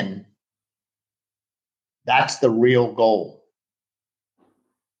and win, that's the real goal.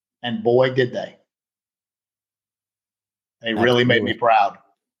 And boy, did they. They really made me proud.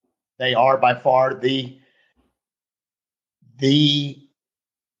 They are by far the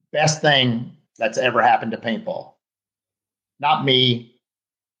best thing that's ever happened to paintball. Not me,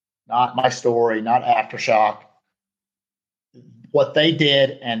 not my story, not Aftershock. What they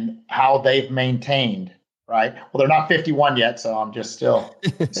did and how they've maintained, right? Well, they're not 51 yet, so I'm just still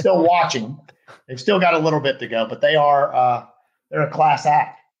watching. They've still got a little bit to go, but they're a class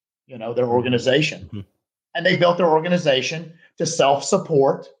act, their organization. Mm-hmm. And they built their organization to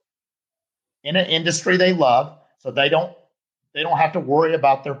self-support in an industry they love, so they don't have to worry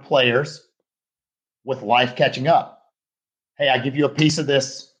about their players with life catching up. Hey, I give you a piece of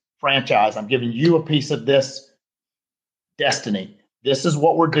this franchise. I'm giving you a piece of this destiny. This is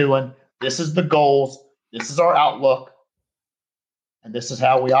what we're doing. This is the goals. This is our outlook. And this is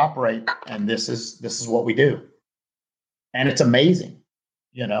how we operate. And this is what we do. And it's amazing,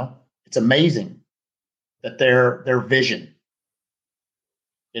 it's amazing that their vision.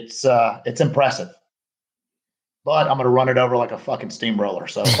 It's impressive. But I'm going to run it over like a fucking steamroller.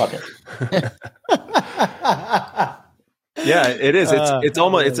 So fuck it. Yeah, it is. It's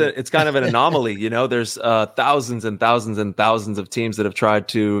almost it's kind of an anomaly. There's thousands and thousands and thousands of teams that have tried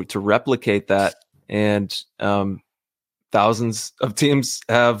to replicate that, and thousands of teams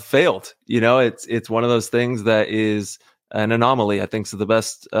have failed. It's one of those things that is an anomaly, I think is the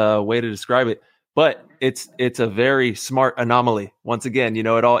best way to describe it. But it's a very smart anomaly. Once again,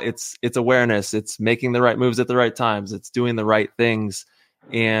 it's awareness. It's making the right moves at the right times. It's doing the right things.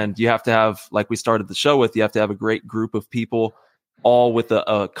 And you have to have, like we started the show with, you have to have a great group of people, all with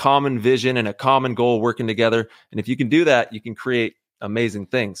a common vision and a common goal working together. And if you can do that, you can create amazing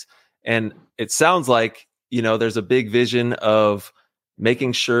things. And it sounds like, there's a big vision of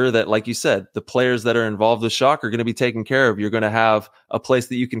making sure that, like you said, the players that are involved with Shock are going to be taken care of. You're going to have a place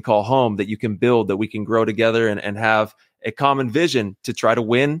that you can call home, that you can build, that we can grow together and have a common vision to try to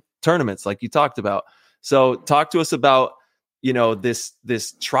win tournaments like you talked about. So talk to us about,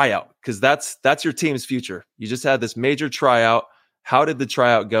 this tryout, because that's your team's future. You just had this major tryout. How did the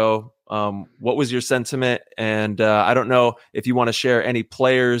tryout go? What was your sentiment? And I don't know if you want to share any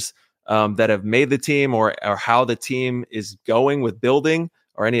players that have made the team or how the team is going with building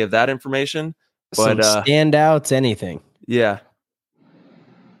or any of that information. But some standouts, anything. Yeah.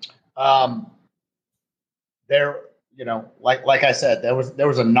 There, like I said, there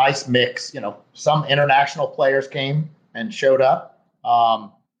was a nice mix. Some international players came and showed up.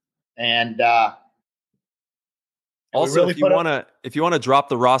 And also, if you want to drop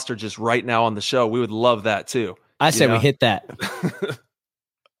the roster just right now on the show, we would love that too. I say we hit that.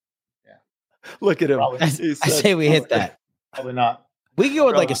 Look at him. I say we hit that. Probably not. We can go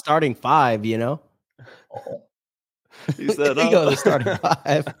with like a starting five, He said, we can go with a starting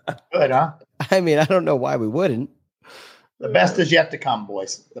five. Good, huh? I mean, I don't know why we wouldn't. The best is yet to come,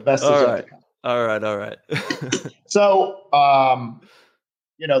 boys. The best is yet to come. All right. So,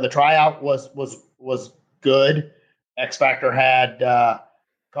 the tryout was good. X Factor had a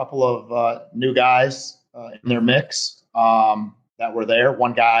couple of new guys in their mix that were there.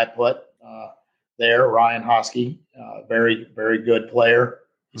 One guy I put there, Ryan Hosky, very, very good player.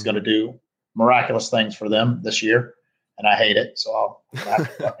 He's going to do miraculous things for them this year, and I hate it, so I'll have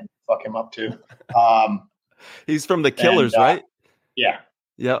to fucking fuck him up too. He's from the Killers, right? Yeah.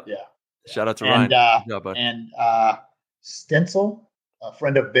 Yep. Yeah. Shout out to Ryan. And Stencil, a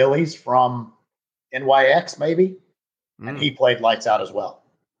friend of Billy's from NYX, maybe, and he played lights out as well.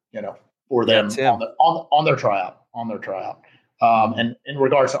 For them on their tryout. And in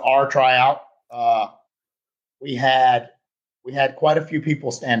regards to our tryout, we had quite a few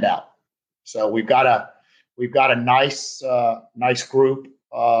people stand out. So we've got a nice group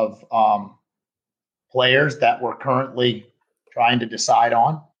of players that we're currently trying to decide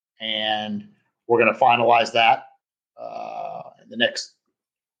on, and we're going to finalize that in the next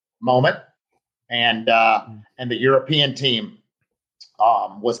moment. And the European team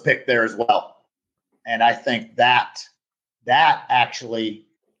was picked there as well. And I think that actually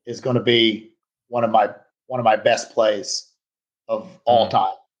is going to be one of my best plays of all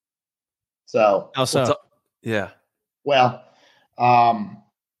time. So, yeah. Well,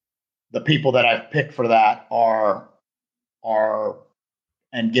 the people that I've picked for that are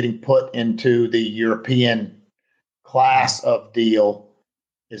and getting put into the European class of deal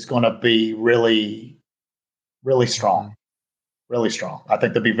is going to be really, really strong. Really strong. I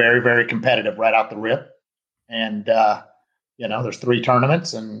think they'll be very, very competitive right out the rip. And, there's 3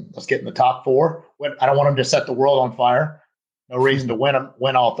 tournaments, and let's get in the top 4. I don't want them to set the world on fire. No reason to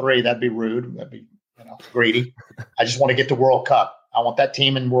win all 3. That'd be rude. That'd be, greedy. I just want to get to World Cup. I want that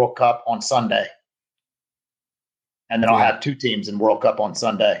team in World Cup on Sunday. And then I'll have 2 teams in World Cup on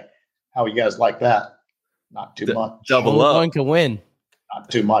Sunday. How you guys like that? Not too much. Double up. One can win.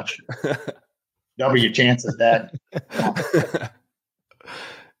 Not too much. Double your chances, Dad.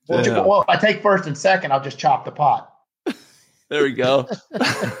 Well, if I take first and second, I'll just chop the pot. There we go.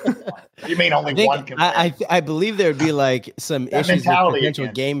 You mean only one can win? I believe there would be like some That issues with potential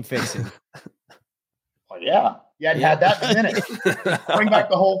again. game fixing. Oh, yeah. You hadn't had that in a minute. Bring back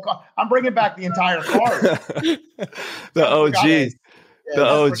the whole I'm bringing back the entire card. The OG. The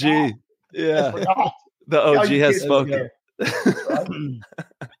OG. Yeah. The OG has spoken.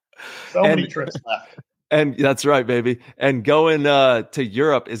 So many trips left. And that's right, baby. And going to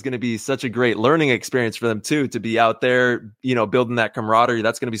Europe is going to be such a great learning experience for them too, to be out there, building that camaraderie.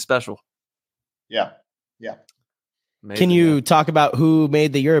 That's going to be special. Yeah. Amazing, Can you talk about who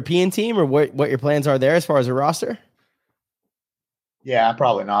made the European team or what your plans are there as far as a roster? Yeah,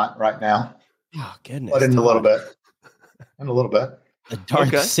 probably not right now. Oh, goodness. But in a little Todd. bit. In a little bit. The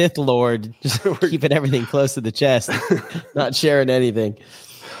Darth Sith Lord, just keeping everything close to the chest, not sharing anything.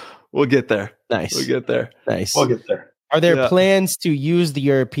 We'll get there. Nice. We'll get there. Nice. We'll get there. Are there plans to use the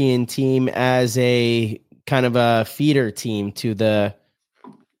European team as a kind of a feeder team to the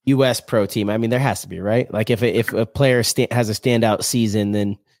U.S. pro team? I mean, there has to be, right? Like if a player has a standout season,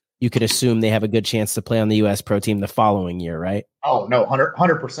 then you could assume they have a good chance to play on the U.S. pro team the following year, right? Oh no,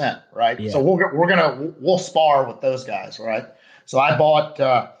 100%, right? Yeah. So we'll spar with those guys, right? So I bought,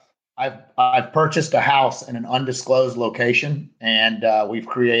 I've purchased a house in an undisclosed location, and we've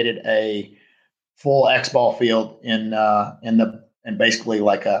created a full X-ball field in basically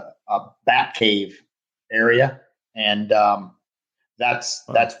like a bat cave area, and that's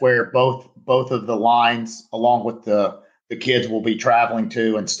where both of the lines, along with the kids, will be traveling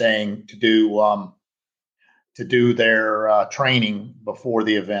to and staying to do their training before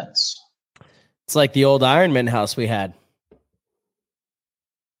the events. It's like the old Ironman house we had.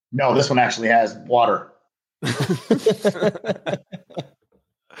 No, this one actually has water.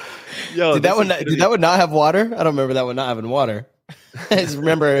 Yo, did that one not have water? I don't remember that one not having water. I just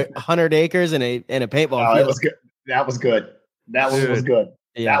remember 100 acres and a paintball field. It was good. That was good. That one was good.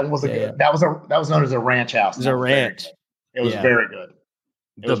 Yeah, that one was good. That was known as a ranch house. It was a ranch. It was very good.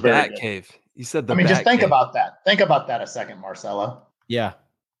 It was very good. Cave. You said the. I mean, just think about that. Think about that a second, Marcelo. Yeah.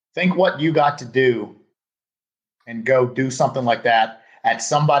 Think what you got to do, and go do something like that at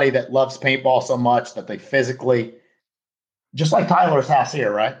somebody that loves paintball so much that they physically, just like Tyler's house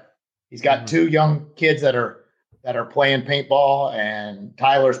here, right? He's got two young kids that are playing paintball, and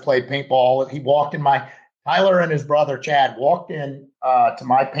Tyler's played paintball. Tyler and his brother Chad walked in to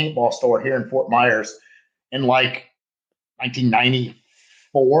my paintball store here in Fort Myers in like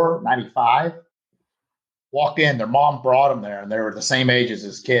 1994, 95. Walked in, their mom brought them there, and they were the same age as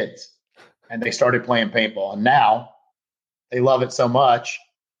his kids, and they started playing paintball. And now they love it so much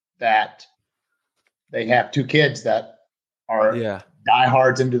that they have two kids that are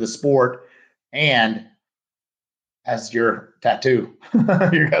diehards into the sport, and has your tattoo.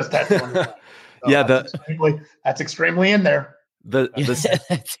 Your guys' tattoo on your back. So that's extremely in there. That's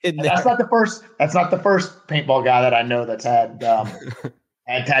not the first paintball guy that I know that's had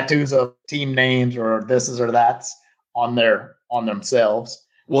had tattoos of team names or this or that's on themselves.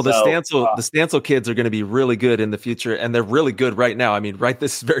 Well, the Stancil kids are going to be really good in the future, and they're really good right now. I mean, right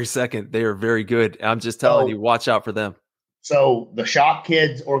this very second, they are very good. I'm just telling you, watch out for them. So the Shop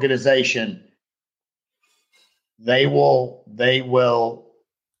Kids organization, they will.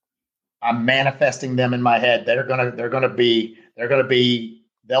 I'm manifesting them in my head. They'll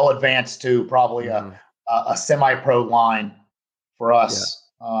advance to probably a semi-pro line for us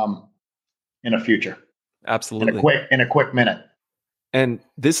in a future. Absolutely. In a quick minute. And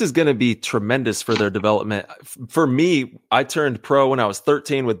this is going to be tremendous for their development. For me, I turned pro when I was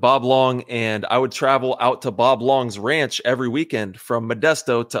 13 with Bob Long, and I would travel out to Bob Long's ranch every weekend from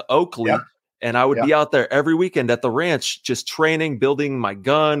Modesto to Oakley. Yep. And I would be out there every weekend at the ranch, just training, building my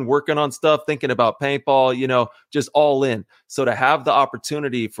gun, working on stuff, thinking about paintball, just all in. So to have the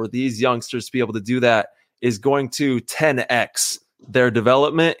opportunity for these youngsters to be able to do that is going to 10x their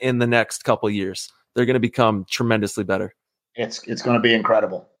development in the next couple of years. They're going to become tremendously better. It's going to be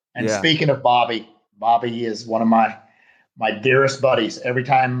incredible. And speaking of Bobby is one of my dearest buddies. Every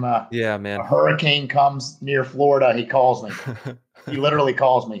time a hurricane comes near Florida, he calls me. He literally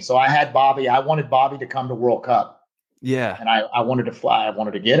calls me. So I wanted Bobby to come to World Cup. Yeah. And I wanted to fly. I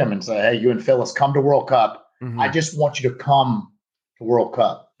wanted to get him and say, hey, you and Phyllis, come to World Cup. Mm-hmm. I just want you to come to World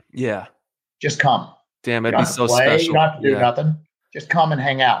Cup. Yeah. Just come. Damn, it'd be so special. You don't have to do nothing. Just come and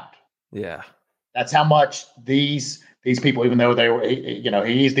hang out. Yeah. That's how much these people, even though they were,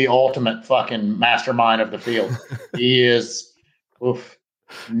 he's the ultimate fucking mastermind of the field. He is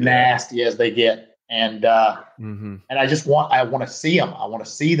nasty as they get. And and I want to see them. I want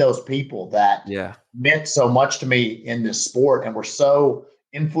to see those people that meant so much to me in this sport and were so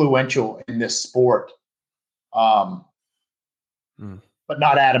influential in this sport. But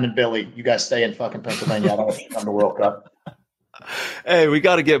not Adam and Billy. You guys stay in fucking Pennsylvania. I don't want you to come to World Cup. Hey, we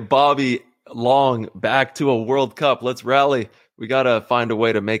got to get Bobby Long back to a World Cup. Let's rally. We got to find a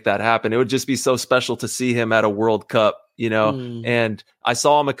way to make that happen. It would just be so special to see him at a World Cup, And I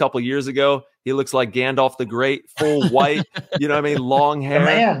saw him a couple years ago. He looks like Gandalf the Great, full white, you know what I mean? Long hair. The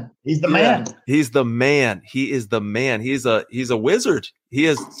man. He's the man. He's the man. He is the man. He's a wizard. He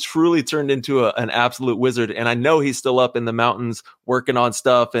has truly turned into an absolute wizard. And I know he's still up in the mountains working on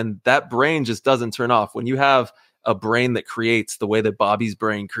stuff. And that brain just doesn't turn off. When you have a brain that creates the way that Bobby's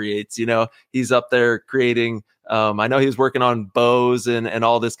brain creates, you know, he's up there creating. I know he was working on bows and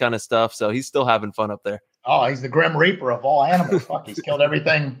all this kind of stuff. So he's still having fun up there. Oh, he's the Grim Reaper of all animals. Fuck, he's killed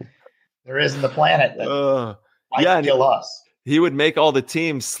everything there is in the planet that might kill us. He would make all the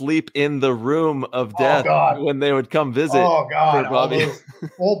teams sleep in the room of death when they would come visit. Oh, God. Bobby.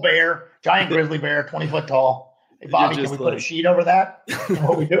 Full bear, giant grizzly bear, 20 foot tall. Hey, Bobby, can we put a sheet over that?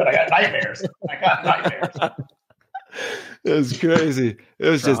 What we doing? I got nightmares. It was crazy. It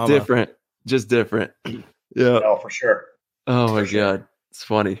was just different. Just different. Yeah. Oh, for sure. Oh, my God. It's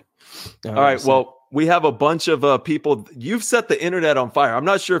funny. All right. Well, we have a bunch of people. You've set the internet on fire. I'm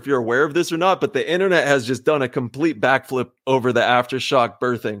not sure if you're aware of this or not, but the internet has just done a complete backflip over the Aftershock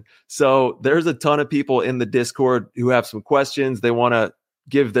birthing. So there's a ton of people in the Discord who have some questions. They want to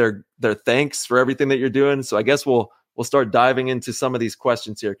give their thanks for everything that you're doing. So I guess we'll start diving into some of these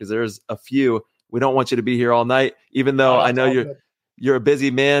questions here because there's a few. We don't want you to be here all night, even though I know you're a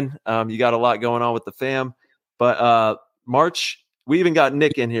busy man. You got a lot going on with the fam. But March, we even got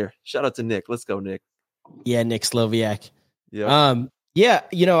Nick in here. Shout out to Nick. Let's go, Nick. Yeah, Nick Sloviak. Yeah. Yeah,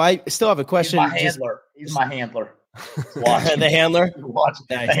 you know, I still have a question. He's my handler. The handler? Nice.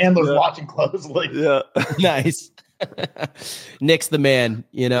 The handler's watching closely. Yeah. Nice. Nick's the man,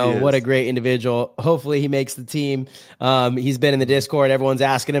 you know, what a great individual. Hopefully he makes the team. He's been in the Discord. Everyone's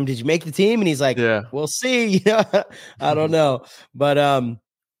asking him, did you make the team? And he's like, we'll see. I don't know. But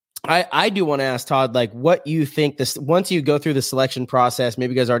I do want to ask Todd, like, what you think this once you go through the selection process,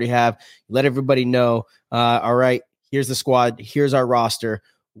 maybe you guys already have, let everybody know, all right, here's the squad, here's our roster.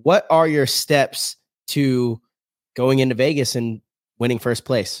 What are your steps to going into Vegas and winning first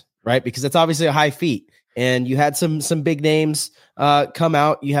place, right? Because it's obviously a high feat. And you had some big names come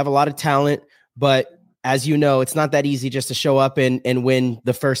out. You have a lot of talent, but as you know, it's not that easy just to show up and win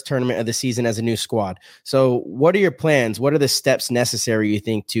the first tournament of the season as a new squad. So what are your plans? What are the steps necessary, you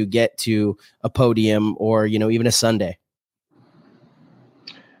think, to get to a podium or, you know, even a Sunday?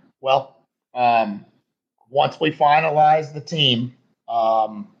 Well, once we finalize the team,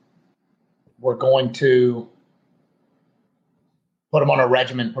 we're going to put them on a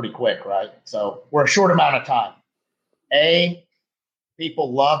regimen pretty quick, right? So we're a short amount of time.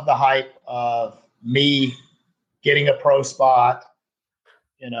 People love the hype of me getting a pro spot,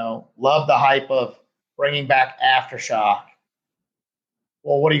 you know, love the hype of bringing back Aftershock.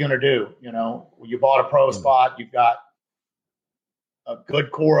 Well, what are you going to do? You know, you bought a pro spot. You've got a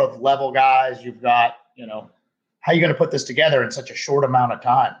good core of level guys. You've got, you know, how are you going to put this together in such a short amount of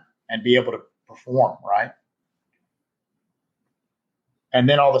time and be able to perform, right? And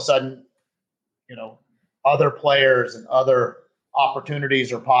then all of a sudden, you know, other players and other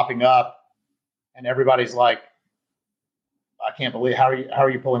opportunities are popping up, and everybody's like, I can't believe how are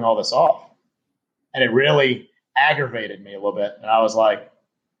you pulling all this off? And it really aggravated me a little bit. And I was like,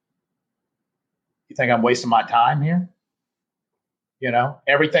 you think I'm wasting my time here? You know,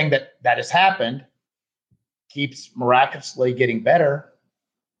 everything that has happened keeps miraculously getting better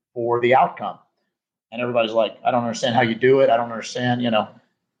for the outcome. And everybody's like, I don't understand how you do it. I don't understand, you know.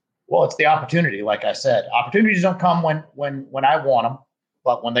 Well, it's the opportunity, like I said. Opportunities don't come when I want them,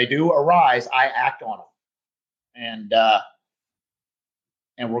 but when they do arise, I act on them.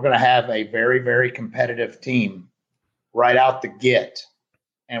 And we're going to have a very, very competitive team right out the get.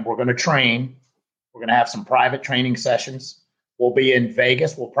 And we're going to train. We're going to have some private training sessions. We'll be in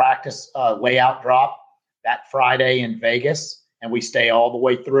Vegas. We'll practice layout drop that Friday in Vegas, and we stay all the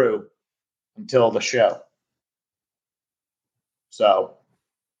way through until the show. So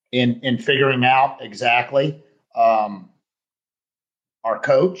in figuring out exactly, our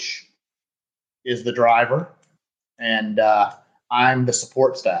coach is the driver, and I'm the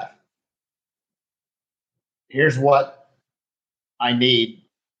support staff. Here's what I need.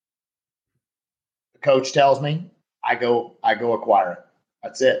 The coach tells me, I go acquire it.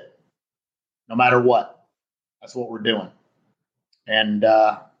 That's it. No matter what. That's what we're doing. And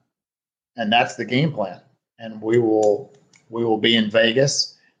that's the game plan. And we will be in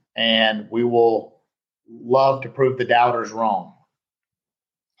Vegas, and we will love to prove the doubters wrong.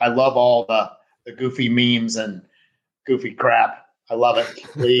 I love all the goofy memes and goofy crap. I love it.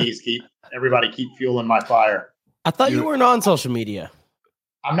 Please keep fueling my fire. I thought you weren't on social media.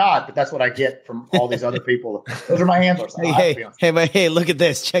 I'm not, but that's what I get from all these other people. Those are my handlers. Hey, look at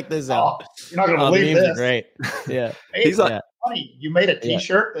this. Check this out. You're not going to believe this. Great. Yeah. Hey, funny. You made a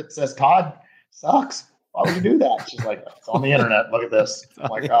T-shirt that says Todd Sucks. Why would you do that? She's like, it's on the internet. Look at this. I'm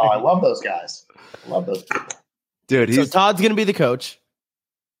like, oh, I love those guys. I love those people. Dude, so Todd's going to be the coach.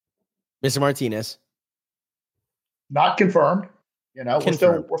 Mr. Martinez. Not confirmed. We're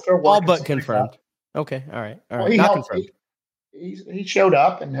still working. All but confirmed. Okay. All right. Well, not confirmed. He showed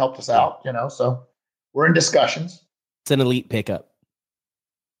up and helped us out, so we're in discussions. It's an elite pickup.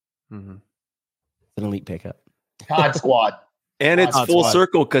 Mm-hmm. It's an elite pickup. Todd squad. And it's full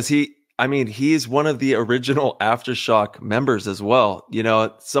circle because he's one of the original Aftershock members as well.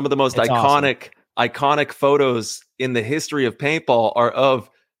 Some of the most iconic photos in the history of paintball are of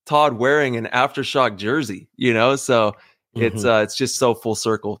Todd wearing an Aftershock jersey, so it's just so full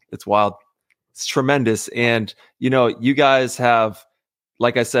circle. It's wild. It's tremendous. And, you guys have,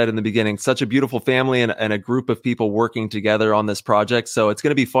 like I said in the beginning, such a beautiful family and a group of people working together on this project. So it's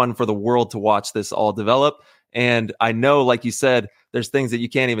going to be fun for the world to watch this all develop. And I know, like you said, there's things that you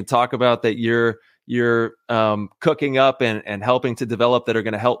can't even talk about that you're cooking up and helping to develop that are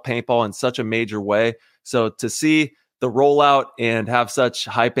going to help paintball in such a major way. So to see the rollout and have such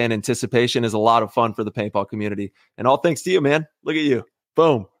hype and anticipation is a lot of fun for the paintball community. And all thanks to you, man. Look at you.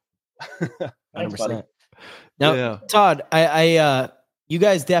 Boom. 100%. Now, Todd, I you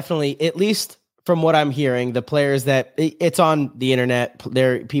guys definitely, at least from what I'm hearing, the players that it's on the internet,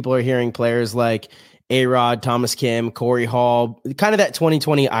 people are hearing players like A-Rod, Thomas Kim, Corey Hall, kind of that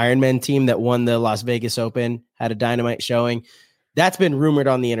 2020 Ironman team that won the Las Vegas Open, had a dynamite showing. That's been rumored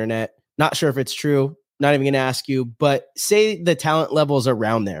on the internet. Not sure if it's true. Not even going to ask you, but say the talent levels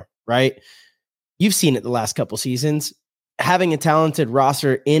around there, right? You've seen it the last couple seasons. Having a talented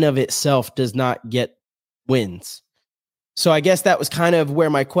roster in of itself does not get wins. So I guess that was kind of where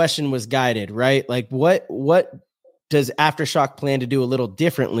my question was guided, right? Like what does Aftershock plan to do a little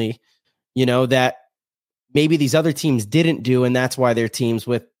differently, that maybe these other teams didn't do, and that's why their teams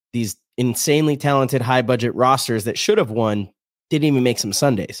with these insanely talented high budget rosters that should have won didn't even make some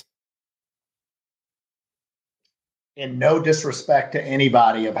Sundays. And no disrespect to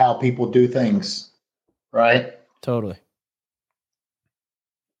anybody of how people do things, right? Totally.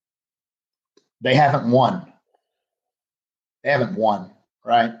 They haven't won.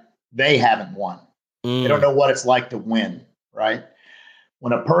 Right? They haven't won. They don't know what it's like to win, right?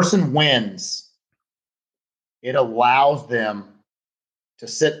 When a person wins, it allows them to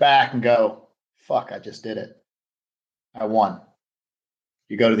sit back and go, fuck, I just did it. I won.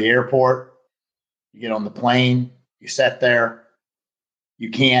 You go to the airport, you get on the plane, you sit there,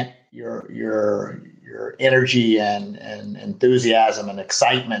 you can't, your energy and enthusiasm and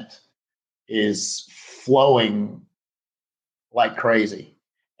excitement is flowing like crazy.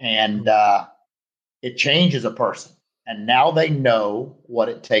 And it changes a person. And now they know what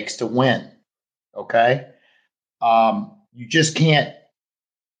it takes to win. Okay. You just can't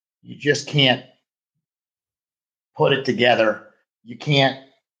put it together. You can't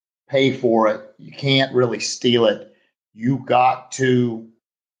pay for it. You can't really steal it. You got to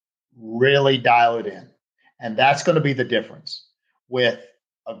really dial it in. And that's going to be the difference with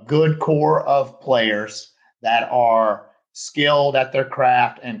a good core of players that are skilled at their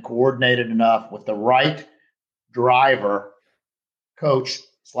craft and coordinated enough with the right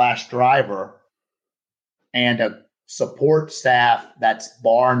coach/driver, and a support staff that's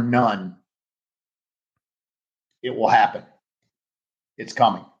bar none. It will happen. It's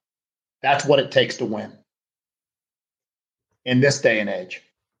coming. That's what it takes to win. In this day and age,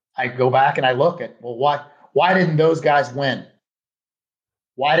 I go back and I look at, well, why didn't those guys win?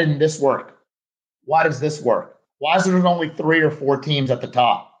 Why didn't this work? Why does this work? Why is there only 3 or 4 teams at the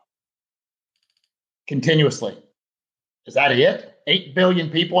top continuously? Is that it? 8 billion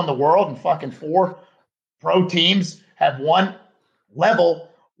people in the world and fucking 4 pro teams have one level,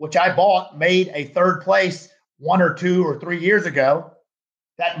 which I made a third place 1 or 2 or 3 years ago,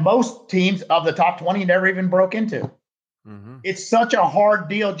 that most teams of the top 20 never even broke into. Mm-hmm. It's such a hard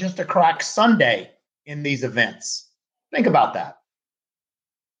deal just to crack Sunday in these events. Think about that.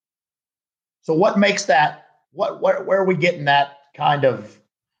 So what makes that, where are we getting that kind of,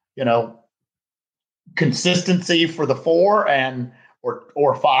 consistency for the 4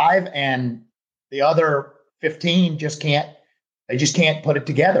 or 5, and the other 15 just can't put it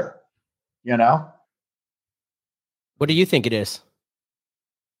together, What do you think it is?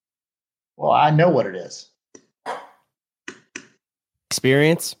 Well, I know what it is.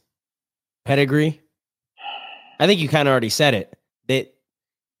 Experience, pedigree. I think you kind of already said it.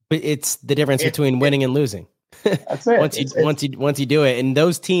 But it's the difference between winning and losing. That's it. once you do it, and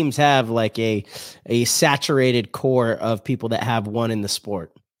those teams have like a saturated core of people that have won in the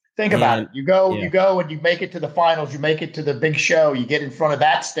sport. Think about it. You go and you make it to the finals. You make it to the big show. You get in front of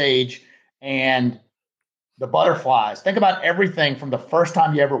that stage, and the butterflies. Think about everything from the first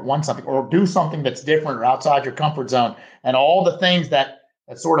time you ever won something or do something that's different or outside your comfort zone, and all the things that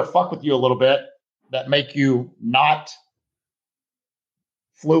sort of fuck with you a little bit, that make you not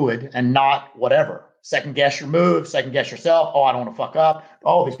fluid and not whatever. Second guess your move, second guess yourself. Oh, I don't want to fuck up.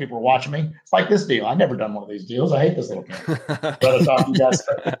 Oh, these people are watching me. It's like this deal. I've never done one of these deals. I hate this little game. Rather talk to you guys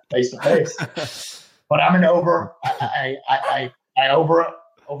face to face. But I'm an I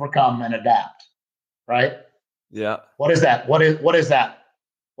overcome and adapt. Right? Yeah. What is that? What is that?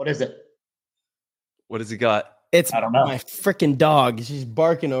 What is it? What has he got? It's I don't know. My freaking dog. She's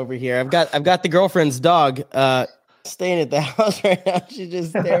barking over here. I've got the girlfriend's dog staying at the house right now. She's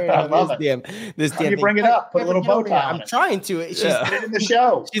just staring at this damn you bring it up? Put a little bow tie on it. I'm trying to. She's Get it in the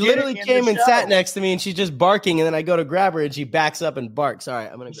show. She literally came and sat next to me, and she's just barking. And then I go to grab her, and she backs up and barks. All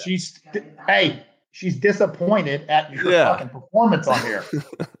right, I'm gonna. She's disappointed at your fucking performance on here.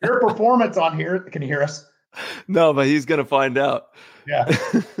 Your performance on here. Can you hear us? No, but he's gonna find out. Yeah,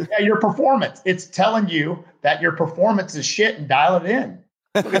 your performance. It's telling you that your performance is shit, and dial it in.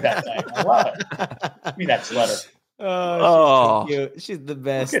 Look at that thing. I love it. Give me that sweater. Oh, she's so cute. She's the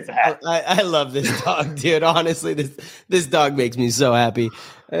best. I love this dog, dude. Honestly, this dog makes me so happy.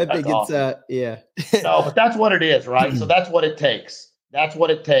 I think it's awesome. No, but that's what it is, right? So that's what it takes. That's what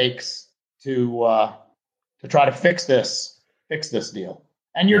it takes to try to fix this deal.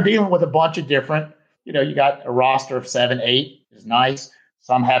 And you're dealing with a bunch of different, you got a roster of 7, 8 is nice.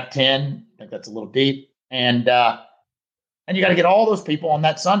 Some have 10. I think that's a little deep. And you got to get all those people on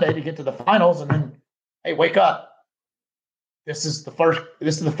that Sunday to get to the finals. And then, hey, wake up. This is the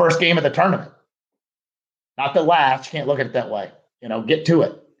first game of the tournament. Not the last. You can't look at it that way. Get to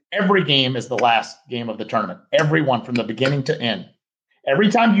it. Every game is the last game of the tournament. Everyone from the beginning to end. Every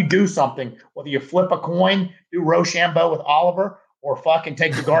time you do something, whether you flip a coin, do Rochambeau with Oliver, or fucking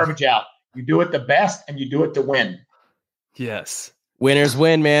take the garbage out, you do it the best and you do it to win. Yes. Winners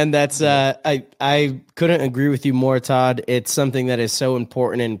win, man. That's I couldn't agree with you more, Todd. It's something that is so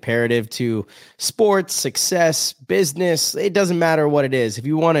important and imperative to sports, success, business. It doesn't matter what it is. If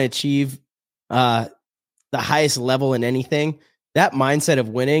you want to achieve the highest level in anything, that mindset of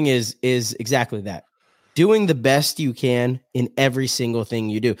winning is exactly that. Doing the best you can in every single thing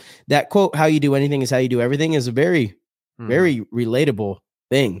you do. That quote, "How you do anything is how you do everything," is a very, very relatable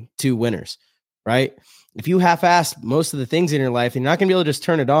thing to winners, right? If you half-ass most of the things in your life, you're not going to be able to just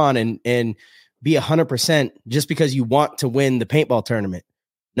turn it on and be 100% just because you want to win the paintball tournament.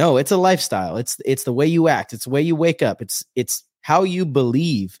 No, it's a lifestyle. It's the way you act. It's the way you wake up. It's how you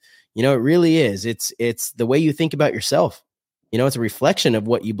believe. It really is. It's the way you think about yourself. It's a reflection of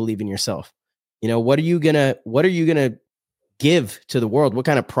what you believe in yourself. What are you gonna give to the world? What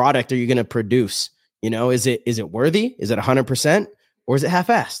kind of product are you gonna produce? Is it worthy? Is it 100%, or is it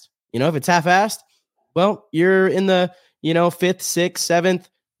half-assed? If it's half-assed, well, you're in the 5th, 6th, 7th,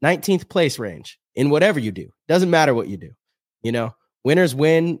 19th place range in whatever you do. Doesn't matter what you do. Winners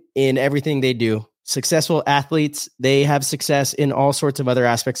win in everything they do. Successful athletes, they have success in all sorts of other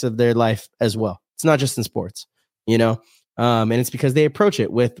aspects of their life as well. It's not just in sports, and it's because they approach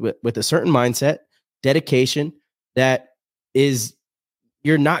it with a certain mindset, dedication that is,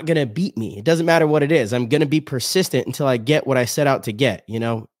 you're not going to beat me. It doesn't matter what it is. I'm going to be persistent until I get what I set out to get.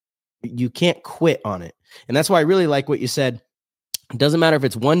 You can't quit on it. And that's why I really like what you said. It doesn't matter if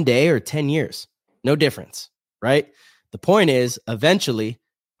it's 1 day or 10 years, no difference, right? The point is, eventually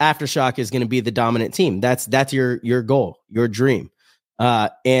Aftershock is going to be the dominant team. That's your goal, your dream.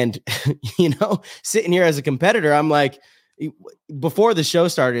 And sitting here as a competitor, I'm like, before the show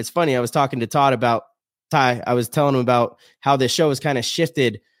started, it's funny. I was talking to Todd about Ty. I was telling him about how this show has kind of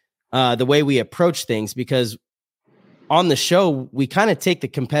shifted the way we approach things, because on the show, we kind of take the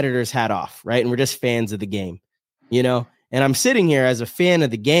competitor's hat off, right? And we're just fans of the game, and I'm sitting here as a fan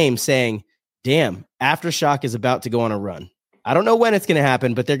of the game saying, damn, Aftershock is about to go on a run. I don't know when it's going to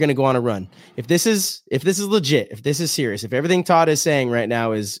happen, but they're going to go on a run. If this is legit, if this is serious, if everything Todd is saying right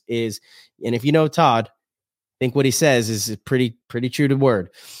now is, and if you know Todd, I think what he says is pretty true to word.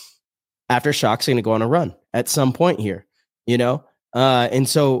 Aftershock's going to go on a run at some point here, and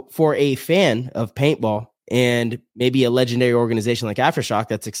so for a fan of paintball and maybe a legendary organization like Aftershock,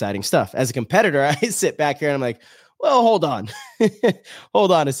 that's exciting stuff. As a competitor, I sit back here and I'm like, well, hold on.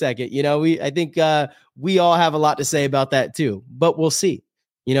 Hold on a second. I think we all have a lot to say about that too, but we'll see.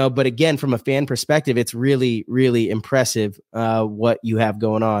 But again, from a fan perspective, it's really, really impressive what you have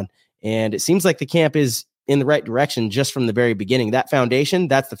going on. And it seems like the camp is in the right direction just from the very beginning. That foundation,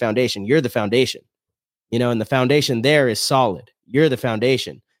 that's the foundation. You're the foundation, and the foundation there is solid. You're the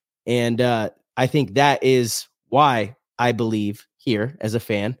foundation. And I think that is why I believe here as a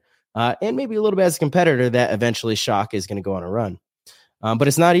fan, and maybe a little bit as a competitor that eventually Shock is going to go on a run. But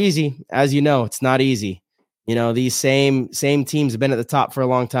it's not easy. As you know, it's not easy. These same teams have been at the top for a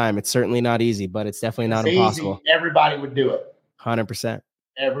long time. It's certainly not easy, but it's definitely not impossible. Easy. Everybody would do it. 100%.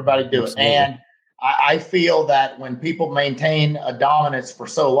 Everybody do it. And I feel that when people maintain a dominance for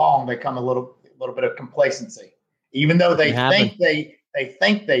so long, they come a little bit of complacency, even though they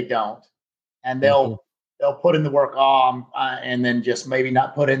think they don't, and they'll put in the work, and then just maybe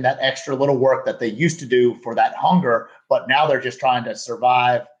not put in that extra little work that they used to do for that hunger. But now they're just trying to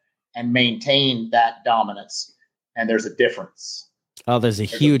survive and maintain that dominance. And there's a difference. Oh, there's a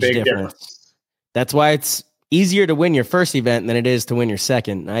huge difference. That's why it's easier to win your first event than it is to win your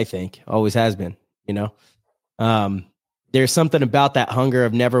second, I think. Always has been, There's something about that hunger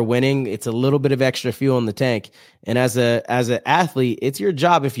of never winning. It's a little bit of extra fuel in the tank. And as an athlete, it's your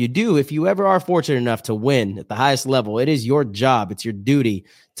job. If you ever are fortunate enough to win at the highest level, it is your job. It's your duty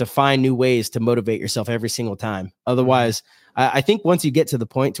to find new ways to motivate yourself every single time. Otherwise, I think once you get to the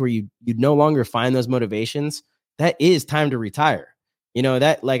point to where you no longer find those motivations, that is time to retire.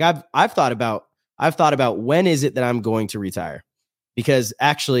 That like I've thought about when is it that I'm going to retire? Because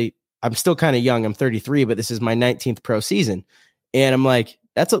actually I'm still kind of young. I'm 33, but this is my 19th pro season. And I'm like,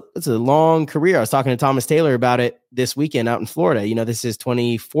 that's a long career. I was talking to Thomas Taylor about it this weekend out in Florida. This is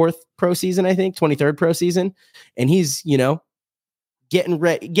 24th pro season, I think, 23rd pro season. And he's,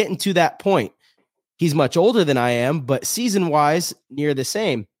 getting to that point. He's much older than I am, but season wise, near the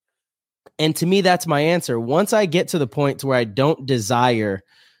same. And to me, that's my answer. Once I get to the point to where I don't desire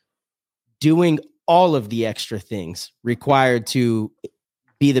doing all of the extra things required to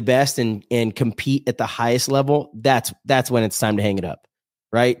be the best and compete at the highest level, that's when it's time to hang it up.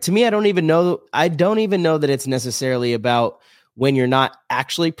 Right? To me, I don't even know that it's necessarily about when you're not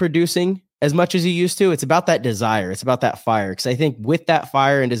actually producing as much as you used to. It's about that desire. It's about that fire. Because I think with that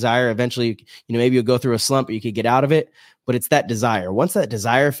fire and desire, eventually, maybe you'll go through a slump, but you could get out of it. But it's that desire. Once that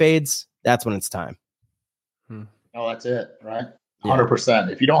desire fades, that's when it's time. Oh, that's it, right?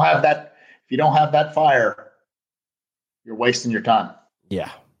 100%. If you don't have that fire, you're wasting your time.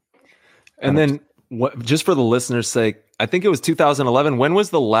 Yeah. And then just for the listeners' sake, I think it was 2011. When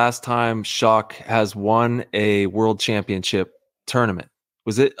was the last time Shock has won a world championship tournament?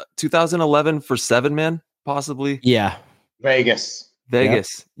 Was it 2011 for 7-man, possibly? Yeah. Vegas. Yep.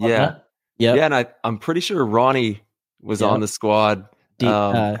 Yeah. Yeah. And I'm pretty sure Ronnie was on the squad.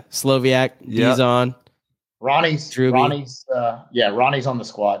 Sloviak, Dizon. Ronnie's Ronnie's on the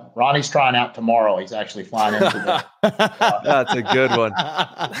squad. Ronnie's trying out tomorrow. He's actually flying into the That's a good one.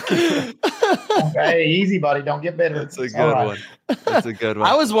 Hey, easy, buddy. Don't get bitter. That's a good one. That's a good one.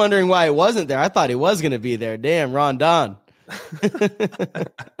 I was wondering why it wasn't there. I thought he was going to be there. Damn, Ron Don.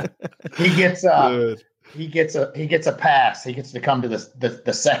 He gets a pass. He gets to come to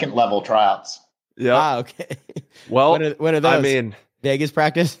the second level tryouts. Yeah. Okay. Well, when are those? I mean, Vegas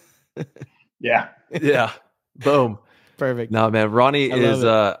practice. Yeah. Yeah. Boom. Perfect. No, man, Ronnie is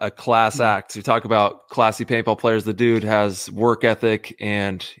a class act. You talk about classy paintball players. The dude has work ethic,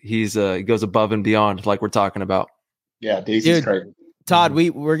 and he goes above and beyond, like we're talking about. Yeah, Daisy's crazy. Todd,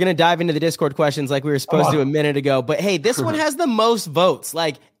 we're going to dive into the Discord questions like we were supposed to a minute ago. But hey, this one has the most votes.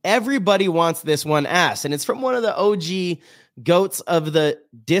 Like, everybody wants this one asked. And it's from one of the OG goats of the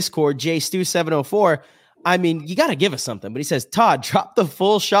Discord, JStew704. I mean, you got to give us something. But he says, Todd, drop the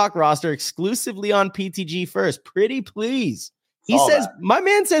full Shock roster exclusively on PTG first. Pretty please. He says, my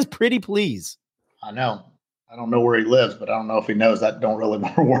man says, pretty please. I know. I don't know where he lives, but I don't know if he knows that don't really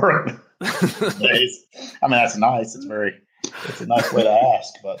work these days. I mean, that's nice. It's a nice way to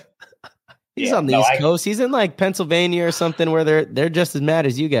ask, but he's on the East Coast. He's in like Pennsylvania or something where they're just as mad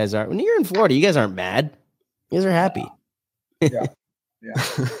as you guys are. When you're in Florida, you guys aren't mad. You guys are happy. Yeah.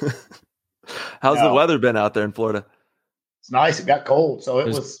 How's the weather been out there in Florida? It's nice. It got cold, so it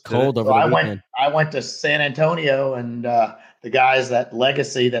was cold over the weekend. I went to San Antonio, and the guys at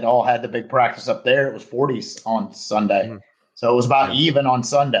Legacy that all had the big practice up there, it was 40s on Sunday. Mm-hmm. So it was about even on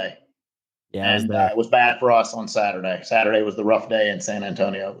Sunday. Yeah, and it was bad for us on Saturday. Saturday was the rough day in San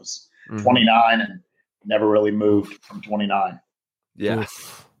Antonio. It was 29 and never really moved from 29. Yeah,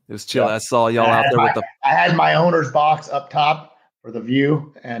 it was chill. I saw y'all out there with I had my owner's box up top for the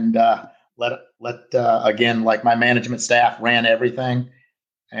view, and again, like my management staff ran everything,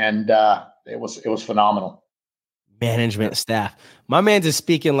 and it was phenomenal. Management staff. My man's is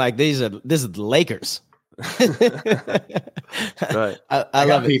speaking like this is the Lakers. Right. I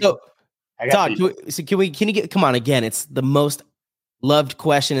love it. So, Todd, can you get, come on again? It's the most loved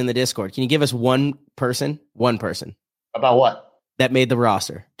question in the Discord. Can you give us one person about what that made the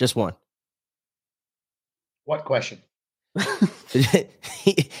roster? Just one. What question?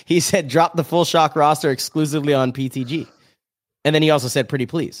 he said drop the full shock roster exclusively on PTG. And then he also said pretty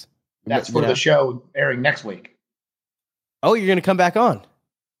please. That's for the show airing next week. Oh, you're going to come back on?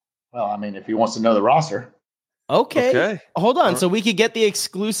 Well, I mean, if he wants to know the roster. Okay. Hold on. So we could get the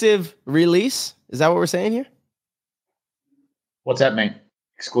exclusive release? Is that what we're saying here? What's that mean?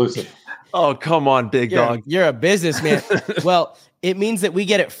 Exclusive. Oh, come on, big dog. You're a businessman. Well, it means that we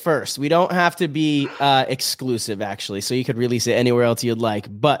get it first. We don't have to be exclusive, actually. So you could release it anywhere else you'd like,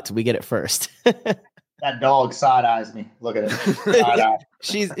 but we get it first. That dog side eyes me. Look at it. Side eye.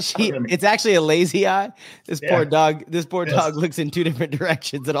 It's actually a lazy eye. This poor dog looks in two different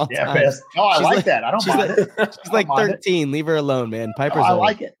directions at all times. Pissed. Oh, I like that. I don't mind it. She's like 13. Leave her alone, man. Piper's I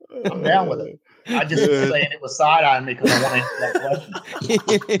like it. I'm down with it. I just was saying it was side eyeing me because I want to answer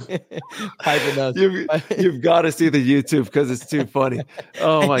that question. Piper knows. You've got to see the YouTube because it's too funny.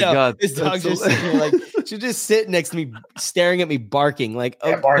 Oh my God. This dog just sitting here like she'll just sit next to me, staring at me, barking. Like,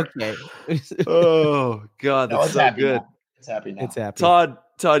 okay. Oh God, that's so good. Now. It's happy now. It's happy.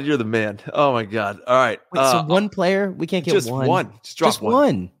 Todd, you're the man. Oh my God. All right. Wait, so one player? We can't get just one. Just drop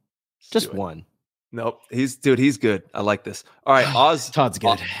one. Just one. Nope. He's good. I like this. All right. Todd's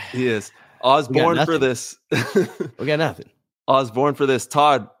good. He is. Osborne for this. We got nothing. Osborne for this.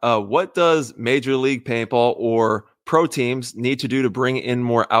 Todd, what does Major League Paintball or pro teams need to do to bring in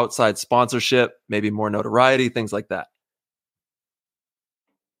more outside sponsorship, maybe more notoriety, things like that?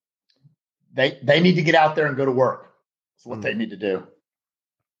 They need to get out there and go to work. That's what they need to do.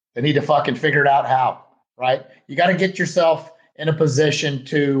 They need to fucking figure it out how, right? You got to get yourself in a position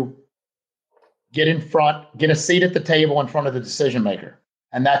to get in front, get a seat at the table in front of the decision maker.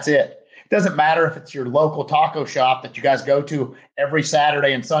 And that's it. Doesn't matter if it's your local taco shop that you guys go to every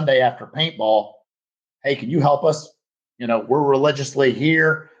Saturday and Sunday after paintball. Hey, can you help us? We're religiously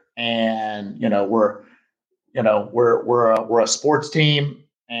here, and we're a sports team,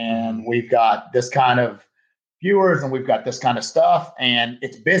 and we've got this kind of viewers, and we've got this kind of stuff, and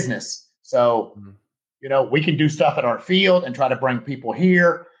it's business. So, we can do stuff at our field and try to bring people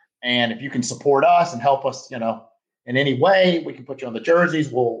here. And if you can support us and help us, in any way, we can put you on the jerseys.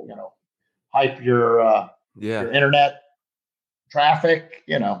 We'll, hype your internet traffic.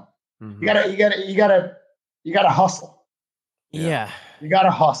 You gotta hustle. Yeah, you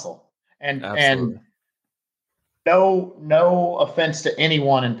gotta hustle. And no offense to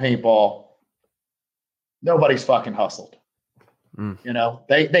anyone in paintball, nobody's fucking hustled.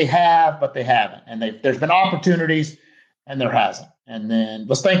 They have, but they haven't. And there's been opportunities, and there hasn't. And then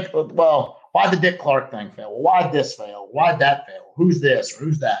let's think, well, why'd the Dick Clark thing fail? Well, why'd this fail? Why'd that fail? Who's this?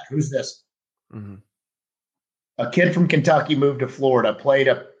 Who's that? Who's this? Mm-hmm. A kid from Kentucky moved to Florida, played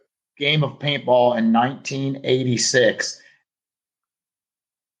a game of paintball in 1986.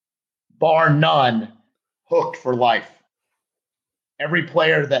 Bar none, hooked for life. Every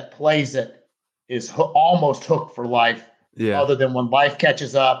player that plays it is almost hooked for life, other than when life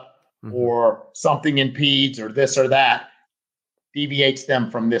catches up or something impedes or this or that, deviates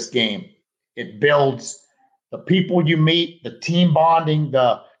them from this game. It builds the people you meet, the team bonding,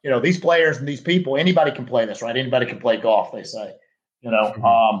 these players and these people, anybody can play this, right? Anybody can play golf, they say.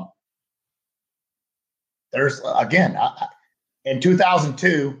 There's, again, in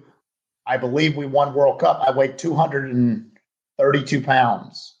 2002, I believe we won World Cup. I weighed 232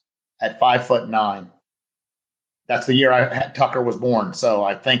 pounds at 5'9". That's the year Tucker was born. So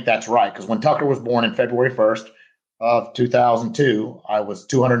I think that's right. Because when Tucker was born in February 1st of 2002, I was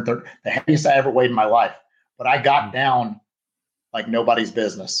 230, the heaviest I ever weighed in my life. But I got down like nobody's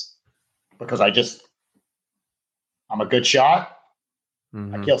business because I'm a good shot.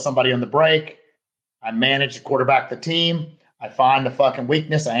 I kill somebody on the break. I manage to quarterback the team. I find the fucking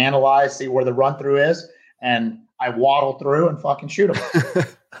weakness. I analyze, see where the run through is, and I waddle through and fucking shoot them.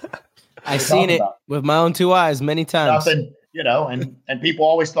 I've seen it with my own two eyes many times. Nothing, and people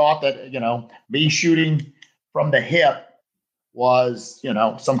always thought that, me shooting from the hip was,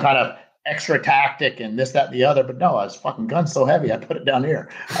 some kind of extra tactic and this, that, and the other. But no, I was fucking gun's so heavy, I put it down here.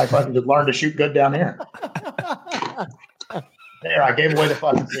 I fucking just learned to shoot good down here. There, I gave away the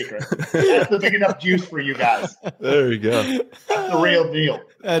fucking secret. That's the big enough juice for you guys. There you go. That's the real deal.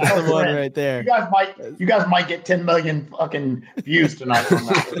 That's the one right there. You guys might get 10 million fucking views tonight from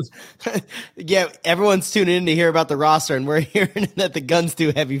that. Yeah, everyone's tuning in to hear about the roster, and we're hearing that the gun's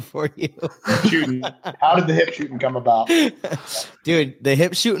too heavy for you. Shooting. How did the hip shooting come about? Dude, the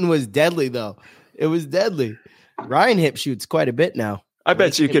hip shooting was deadly, though. It was deadly. Ryan hip shoots quite a bit now. I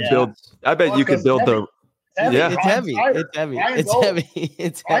bet you could build. I bet you could build the. Yeah, it's heavy. It's heavy. It's heavy.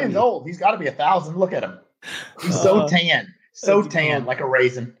 It's heavy. Ryan's old. He's got to be 1,000. Look at him. He's so tan, like a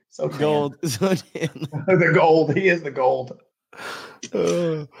raisin. So tan. Gold. So tan. The gold. He is the gold.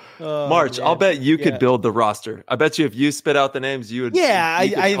 March, man. I'll bet you could build the roster. I bet you if you spit out the names, you would. Yeah,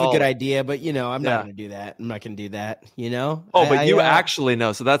 I have a good idea, but I'm not going to do that. I'm not going to do that. Oh, but you actually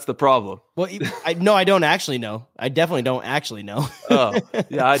know, so that's the problem. Well, I don't actually know. I definitely don't actually know. Oh,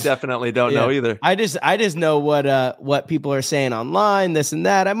 yeah, I definitely don't know either. I just know what people are saying online, this and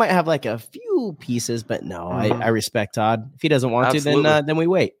that. I might have like a few pieces, but no, I respect Todd. If he doesn't want to, then we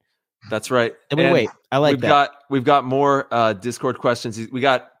wait. That's right. Then we wait. I like that. We've got more Discord questions. We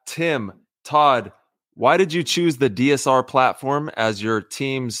got Tim, Todd. Why did you choose the DSR platform as your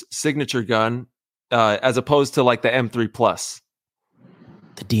team's signature gun, as opposed to like the M3 Plus?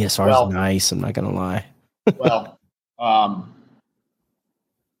 The DSR is nice. I'm not gonna lie. The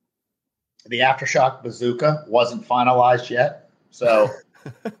Aftershock bazooka wasn't finalized yet, so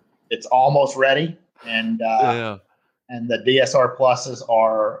it's almost ready, and the DSR Pluses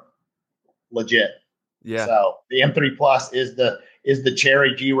are legit. Yeah. So the M3 Plus is the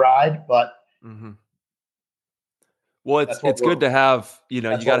cherry G ride, but well, it's good to have. You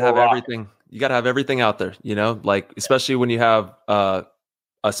got to have everything. You got to have everything out there. Like especially when you have a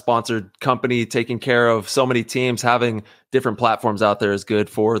sponsored company taking care of so many teams, having different platforms out there is good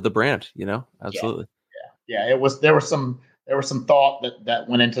for the brand. Absolutely. Yeah. There was some thought that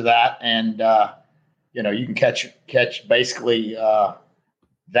went into that, and you can catch basically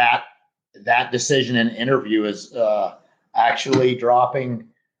that decision and interview is actually dropping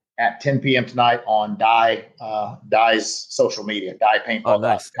at 10 p.m. tonight on Dye's social media,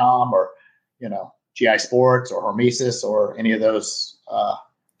 dyepaintball.com or GI Sports or Hormesis or any of those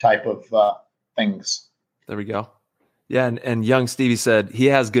type of things. There we go. Yeah, and young Stevie said he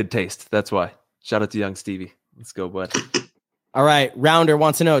has good taste. That's why. Shout out to young Stevie. Let's go, bud. All right, Rounder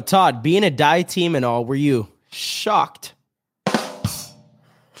wants to know, Todd, being a Dye team and all, were you shocked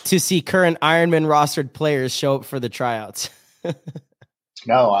to see current Ironman rostered players show up for the tryouts?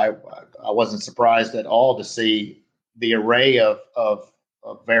 No, I wasn't surprised at all to see the array of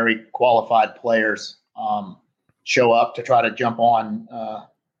very qualified players show up to try to jump on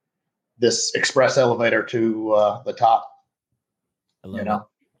this express elevator to the top. I love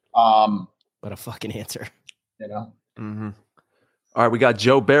it. What a fucking answer. Mm-hmm. All right, we got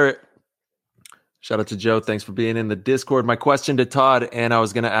Joe Barrett. Shout out to Joe. Thanks for being in the Discord. My question to Todd, and I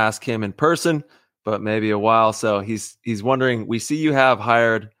was going to ask him in person, but maybe a while. So he's wondering, we see you have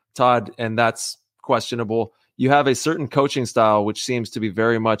hired Todd, and that's questionable. You have a certain coaching style, which seems to be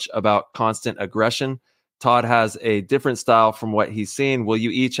very much about constant aggression. Todd has a different style from what he's seen. Will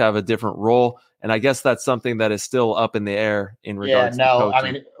you each have a different role? And I guess that's something that is still up in the air in regards to coaching.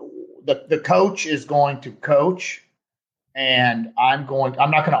 I mean, the coach is going to coach, and I'm not going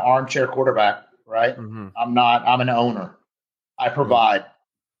to armchair quarterback. Right. Mm-hmm. I'm an owner. I provide.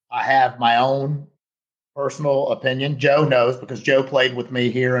 I have my own personal opinion. Joe knows because Joe played with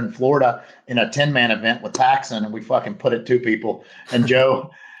me here in Florida in a 10-man event with Paxson, and we fucking put it to people. And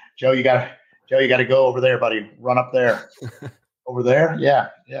Joe, you gotta go over there, buddy. Run up there. Over there? Yeah.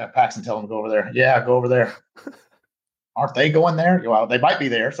 Paxson, tell them to go over there. Yeah, go over there. Aren't they going there? Well, they might be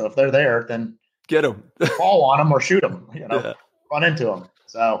there. So if they're there, then get them. Fall on them or shoot them. Run into them.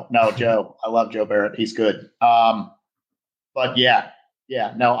 So no, Joe. I love Joe Barrett. He's good. But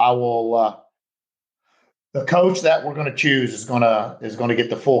no, I will. The coach that we're going to choose is going to get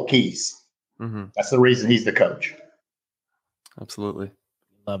the full keys. Mm-hmm. That's the reason he's the coach. Absolutely,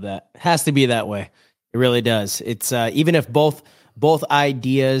 love that. Has to be that way. It really does. It's even if both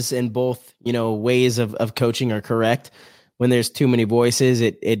ideas and both ways of coaching are correct, when there's too many voices,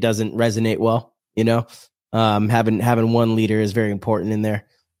 it doesn't resonate well. Having one leader is very important in there.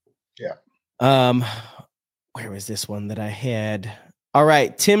 Yeah. Where was this one that I had? All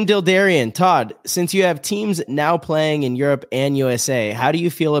right, Tim Dildarian. Todd, since you have teams now playing in Europe and USA, how do you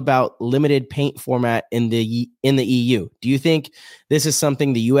feel about limited paint format in the EU? Do you think this is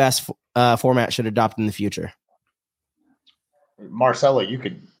something the US format should adopt in the future? Marcelo, you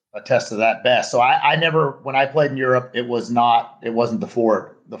could attest to that best. So I never, when I played in Europe, it wasn't the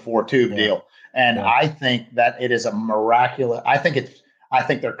four tube deal. And I think that it is a miraculous. I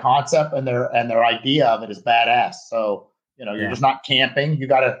think their concept and their idea of it is badass. So you're just not camping. You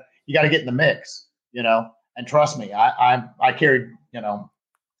gotta get in the mix. And trust me, I carried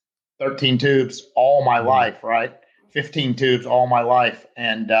 13 tubes all my life, right? 15 tubes all my life,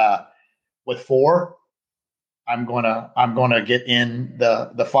 and with 4, I'm gonna get in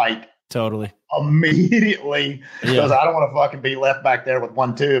the fight totally immediately because I don't want to fucking be left back there with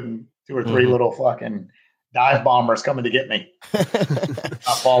 1 tube and 2 or 3 little fucking dive bombers coming to get me.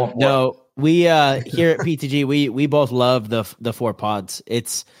 No, we here at PTG we both love the 4 pods.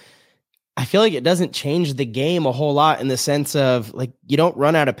 I feel like it doesn't change the game a whole lot in the sense of like you don't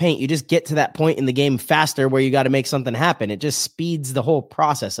run out of paint. You just get to that point in the game faster where you got to make something happen. It just speeds the whole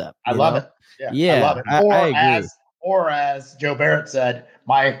process up. I love it. Yeah, I love it. I agree. As Joe Barrett said,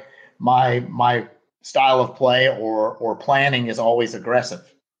 my style of play or planning is always aggressive,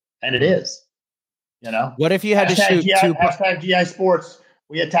 and it is. What if you had to shoot hashtag GI Sports?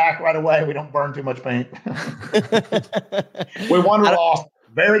 We attack right away. We don't burn too much paint. We won or lost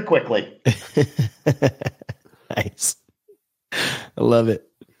very quickly. Nice. I love it.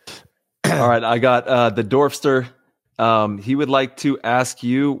 All right. I got the Dorfster. He would like to ask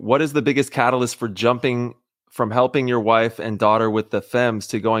you, what is the biggest catalyst for jumping from helping your wife and daughter with the FEMS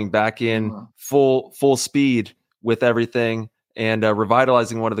to going back in full speed with everything and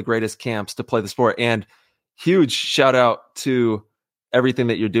revitalizing one of the greatest camps to play the sport? And huge shout out to everything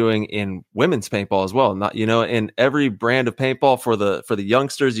that you're doing in women's paintball as well. Not, in every brand of paintball for the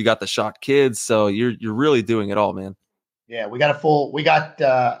youngsters, you got the shot kids. So you're really doing it all, man. Yeah, I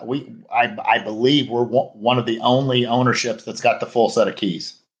believe we're one of the only ownerships that's got the full set of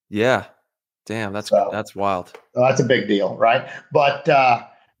keys. Yeah. Damn, that's wild. That's a big deal, right? But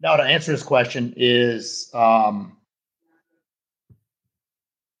no, to answer his question is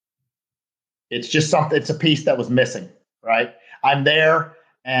it's just something, it's a piece that was missing, right? I'm there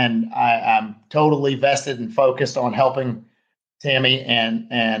and I'm totally vested and focused on helping Tammy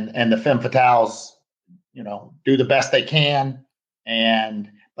and the Femme Fatales, do the best they can.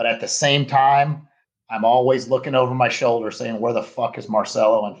 But at the same time, I'm always looking over my shoulder saying, where the fuck is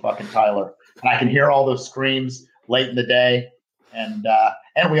Marcelo and fucking Tyler? And I can hear all those screams late in the day. And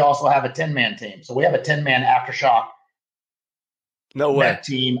we also have a 10-man team. So we have a 10-man Aftershock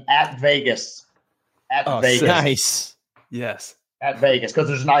team at Vegas. Vegas. Nice. Yes. At Vegas, because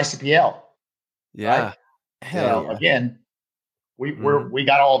there's an ICPL. Yeah. Right? Hell yeah. Again, we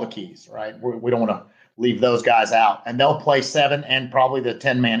got all the keys, right? We don't want to leave those guys out. And they'll play 7 and probably the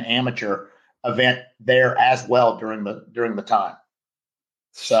 10-man amateur event there as well during the time.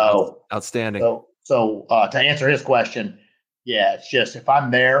 So outstanding. So to answer his question, yeah, it's just if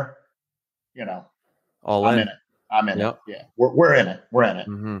I'm there, all I'm in. I'm in it. Yeah, we're in it. We're in it.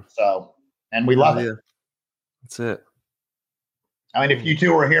 Mm-hmm. So, and we love it. That's it. I mean, if you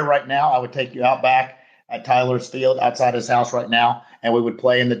two were here right now, I would take you out back at Tyler's field outside his house right now, and we would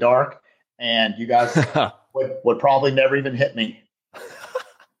play in the dark, and you guys would probably never even hit me.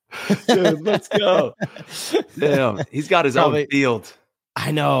 Dude, let's go. Damn, he's got his own field.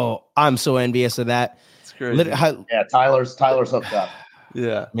 I know. I'm so envious of that. It's crazy. Yeah, Tyler's hooked up.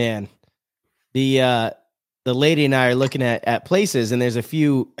 Yeah, man. The lady and I are looking at places, and there's a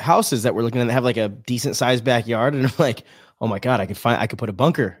few houses that we're looking at that have like a decent sized backyard, and I'm like, oh my God, I could put a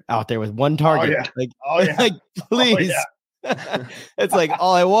bunker out there with one target. Like, please. It's like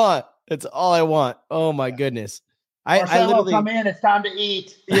all I want. It's all I want. Oh my goodness. I literally come in. It's time to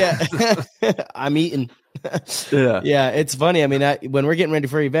eat. Yeah. I'm eating. Yeah. It's funny. I mean, when we're getting ready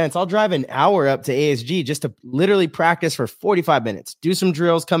for events, I'll drive an hour up to ASG just to literally practice for 45 minutes, do some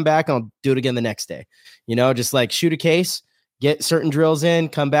drills, come back, and I'll do it again the next day. Just like shoot a case, get certain drills in,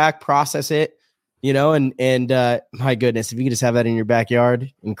 come back, process it, and my goodness, if you could just have that in your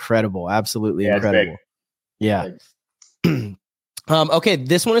backyard, incredible. Absolutely incredible. Yeah. Okay,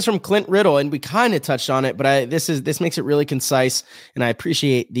 this one is from Clint Riddle, and we kind of touched on it, but this makes it really concise, and I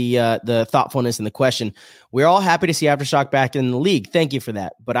appreciate the thoughtfulness in the question. We're all happy to see Aftershock back in the league. Thank you for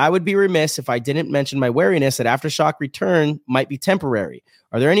that. But I would be remiss if I didn't mention my wariness that Aftershock return might be temporary.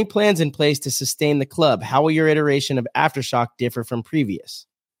 Are there any plans in place to sustain the club? How will your iteration of Aftershock differ from previous?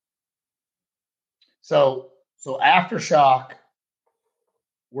 So Aftershock,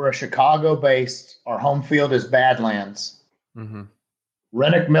 we're a Chicago-based. Our home field is Badlands. Mm-hmm.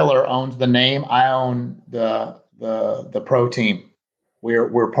 Rennick Miller owns the name. I own the pro team.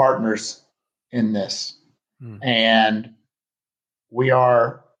 We're partners in this, and we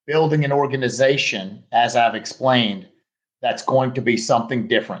are building an organization, as I've explained, that's going to be something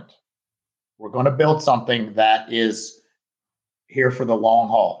different. We're going to build something that is here for the long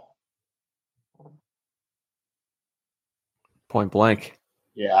haul. Point blank.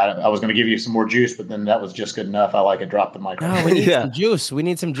 Yeah, I was going to give you some more juice, but then that was just good enough. I dropped the microphone. No, we need some juice. We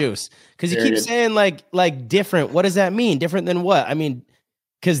need some juice because you keep saying like different. What does that mean? Different than what? I mean,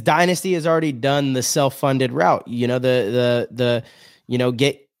 because Dynasty has already done the self-funded route.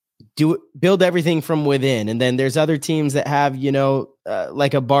 Build everything from within, and then there's other teams that have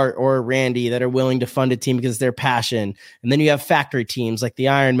like a Bart or a Randy that are willing to fund a team because their passion, and then you have factory teams like the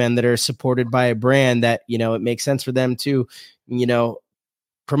Ironmen that are supported by a brand that it makes sense for them to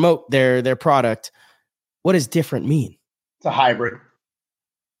promote their product. What does different mean? It's a hybrid.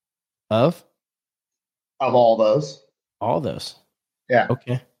 Of all those. All those. Yeah.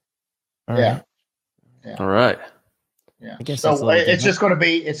 Okay. All yeah. right. Yeah. All right. Yeah. I guess so it's just going to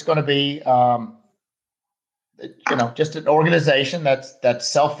be, just an organization that's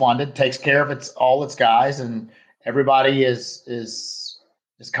self-funded, takes care of all its guys, and everybody is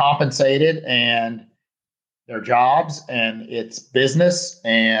compensated, and their jobs, and it's business,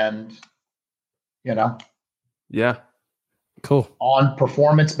 and yeah, cool, on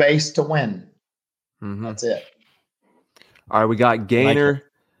performance based to win. Mm-hmm. That's it. All right, we got Gainer.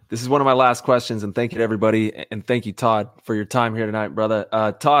 This is one of my last questions, and thank you to everybody, and thank you, Todd, for your time here tonight, brother.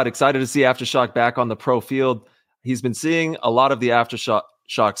 Todd, excited to see Aftershock back on the pro field. He's been seeing a lot of the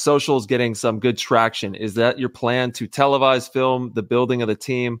Aftershock socials getting some good traction. Is that your plan to televise, film the building of the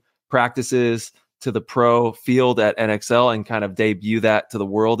team, practices to the pro field at NXL, and kind of debut that to the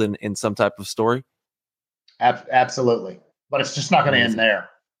world in some type of story? Absolutely. But it's just not going to end there.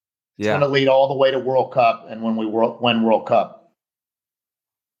 It's going to lead all the way to World Cup, and when we win World Cup.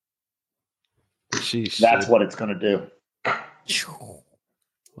 Sheesh, that's what it's going to do.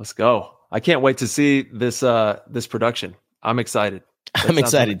 Let's go. I can't wait to see this production. I'm excited. I'm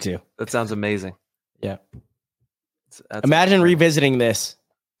excited too. That sounds amazing. Yeah. Imagine revisiting this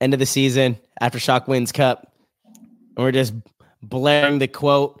end of the season, Aftershock wins Cup, and we're just blaring the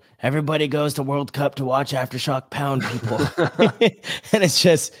quote, "Everybody goes to World Cup to watch Aftershock pound people." And it's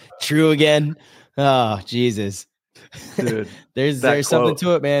just true again. Oh, Jesus. Dude, there's something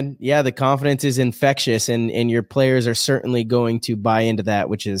to it, man. Yeah, the confidence is infectious, and your players are certainly going to buy into that,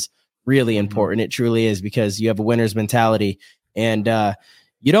 which is really important. It truly is, because you have a winner's mentality, and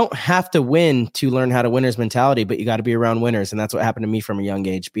you don't have to win to learn how to winner's mentality, but you got to be around winners. And that's what happened to me from a young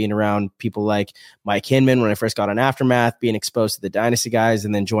age, being around people like Mike Hinman when I first got on Aftermath, being exposed to the Dynasty guys,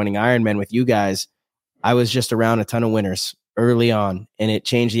 and then joining Iron Man with you guys. I was just around a ton of winners early on, and it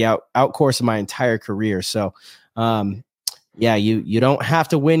changed the out course of my entire career. So you don't have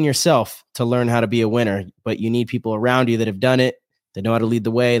to win yourself to learn how to be a winner, but you need people around you that have done it, that know how to lead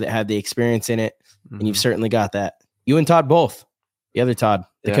the way, that have the experience in it. Mm-hmm. And you've certainly got that. You and Todd both. The other Todd,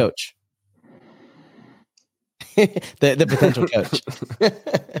 the coach. the potential coach.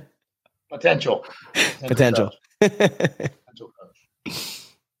 Potential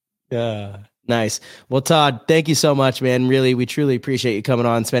coach. Nice. Well, Todd, thank you so much, man. Really, we truly appreciate you coming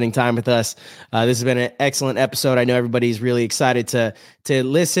on, spending time with us. This has been an excellent episode. I know everybody's really excited to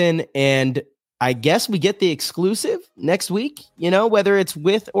listen, and I guess we get the exclusive next week, whether it's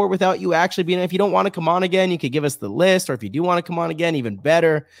with or without you actually being. If you don't want to come on again, you could give us the list, or if you do want to come on again, even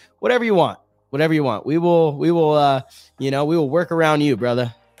better. Whatever you want. We will work around you,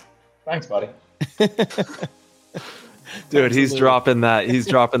 brother. Thanks, buddy. Dude, absolutely. He's dropping that. He's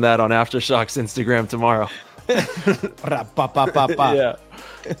dropping that on Aftershock's Instagram tomorrow. Yeah.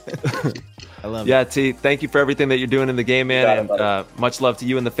 I love it. Yeah, T, thank you for everything that you're doing in the game, man. And much love to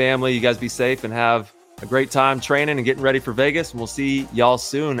you and the family. You guys be safe and have a great time training and getting ready for Vegas. And we'll see y'all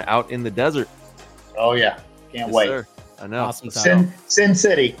soon out in the desert. Oh, yeah. Can't wait. Sir. I know. Awesome. Sin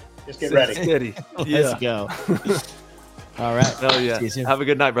City. Just get ready. City. Let's go. All right. Hell yeah. Have a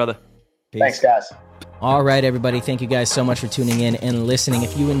good night, brother. Peace. Thanks, guys. All right, everybody. Thank you guys so much for tuning in and listening.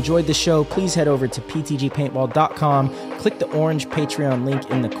 If you enjoyed the show, please head over to ptgpaintball.com, click the orange Patreon link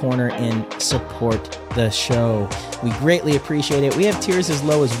in the corner, and support the show. We greatly appreciate it. We have tiers as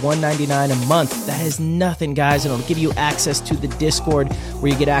low as $1.99 a month. That is nothing, guys. It'll give you access to the Discord,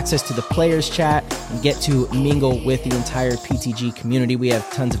 where you get access to the players chat and get to mingle with the entire PTG community. We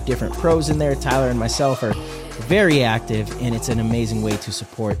have tons of different pros in there. Tyler and myself are very active, and it's an amazing way to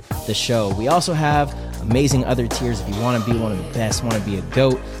support the show. We also have amazing other tiers. If you want to be one of the best, want to be a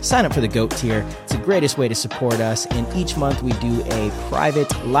GOAT, sign up for the GOAT tier. It's the greatest way to support us. And each month we do a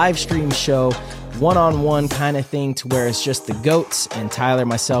private live stream show, one-on-one kind of thing, to where it's just the GOATs, and Tyler,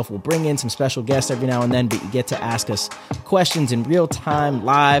 myself, will bring in some special guests every now and then, but you get to ask us questions in real time,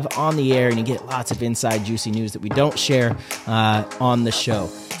 live on the air, and you get lots of inside juicy news that we don't share on the show.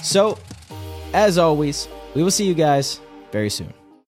 So, as always, we will see you guys very soon.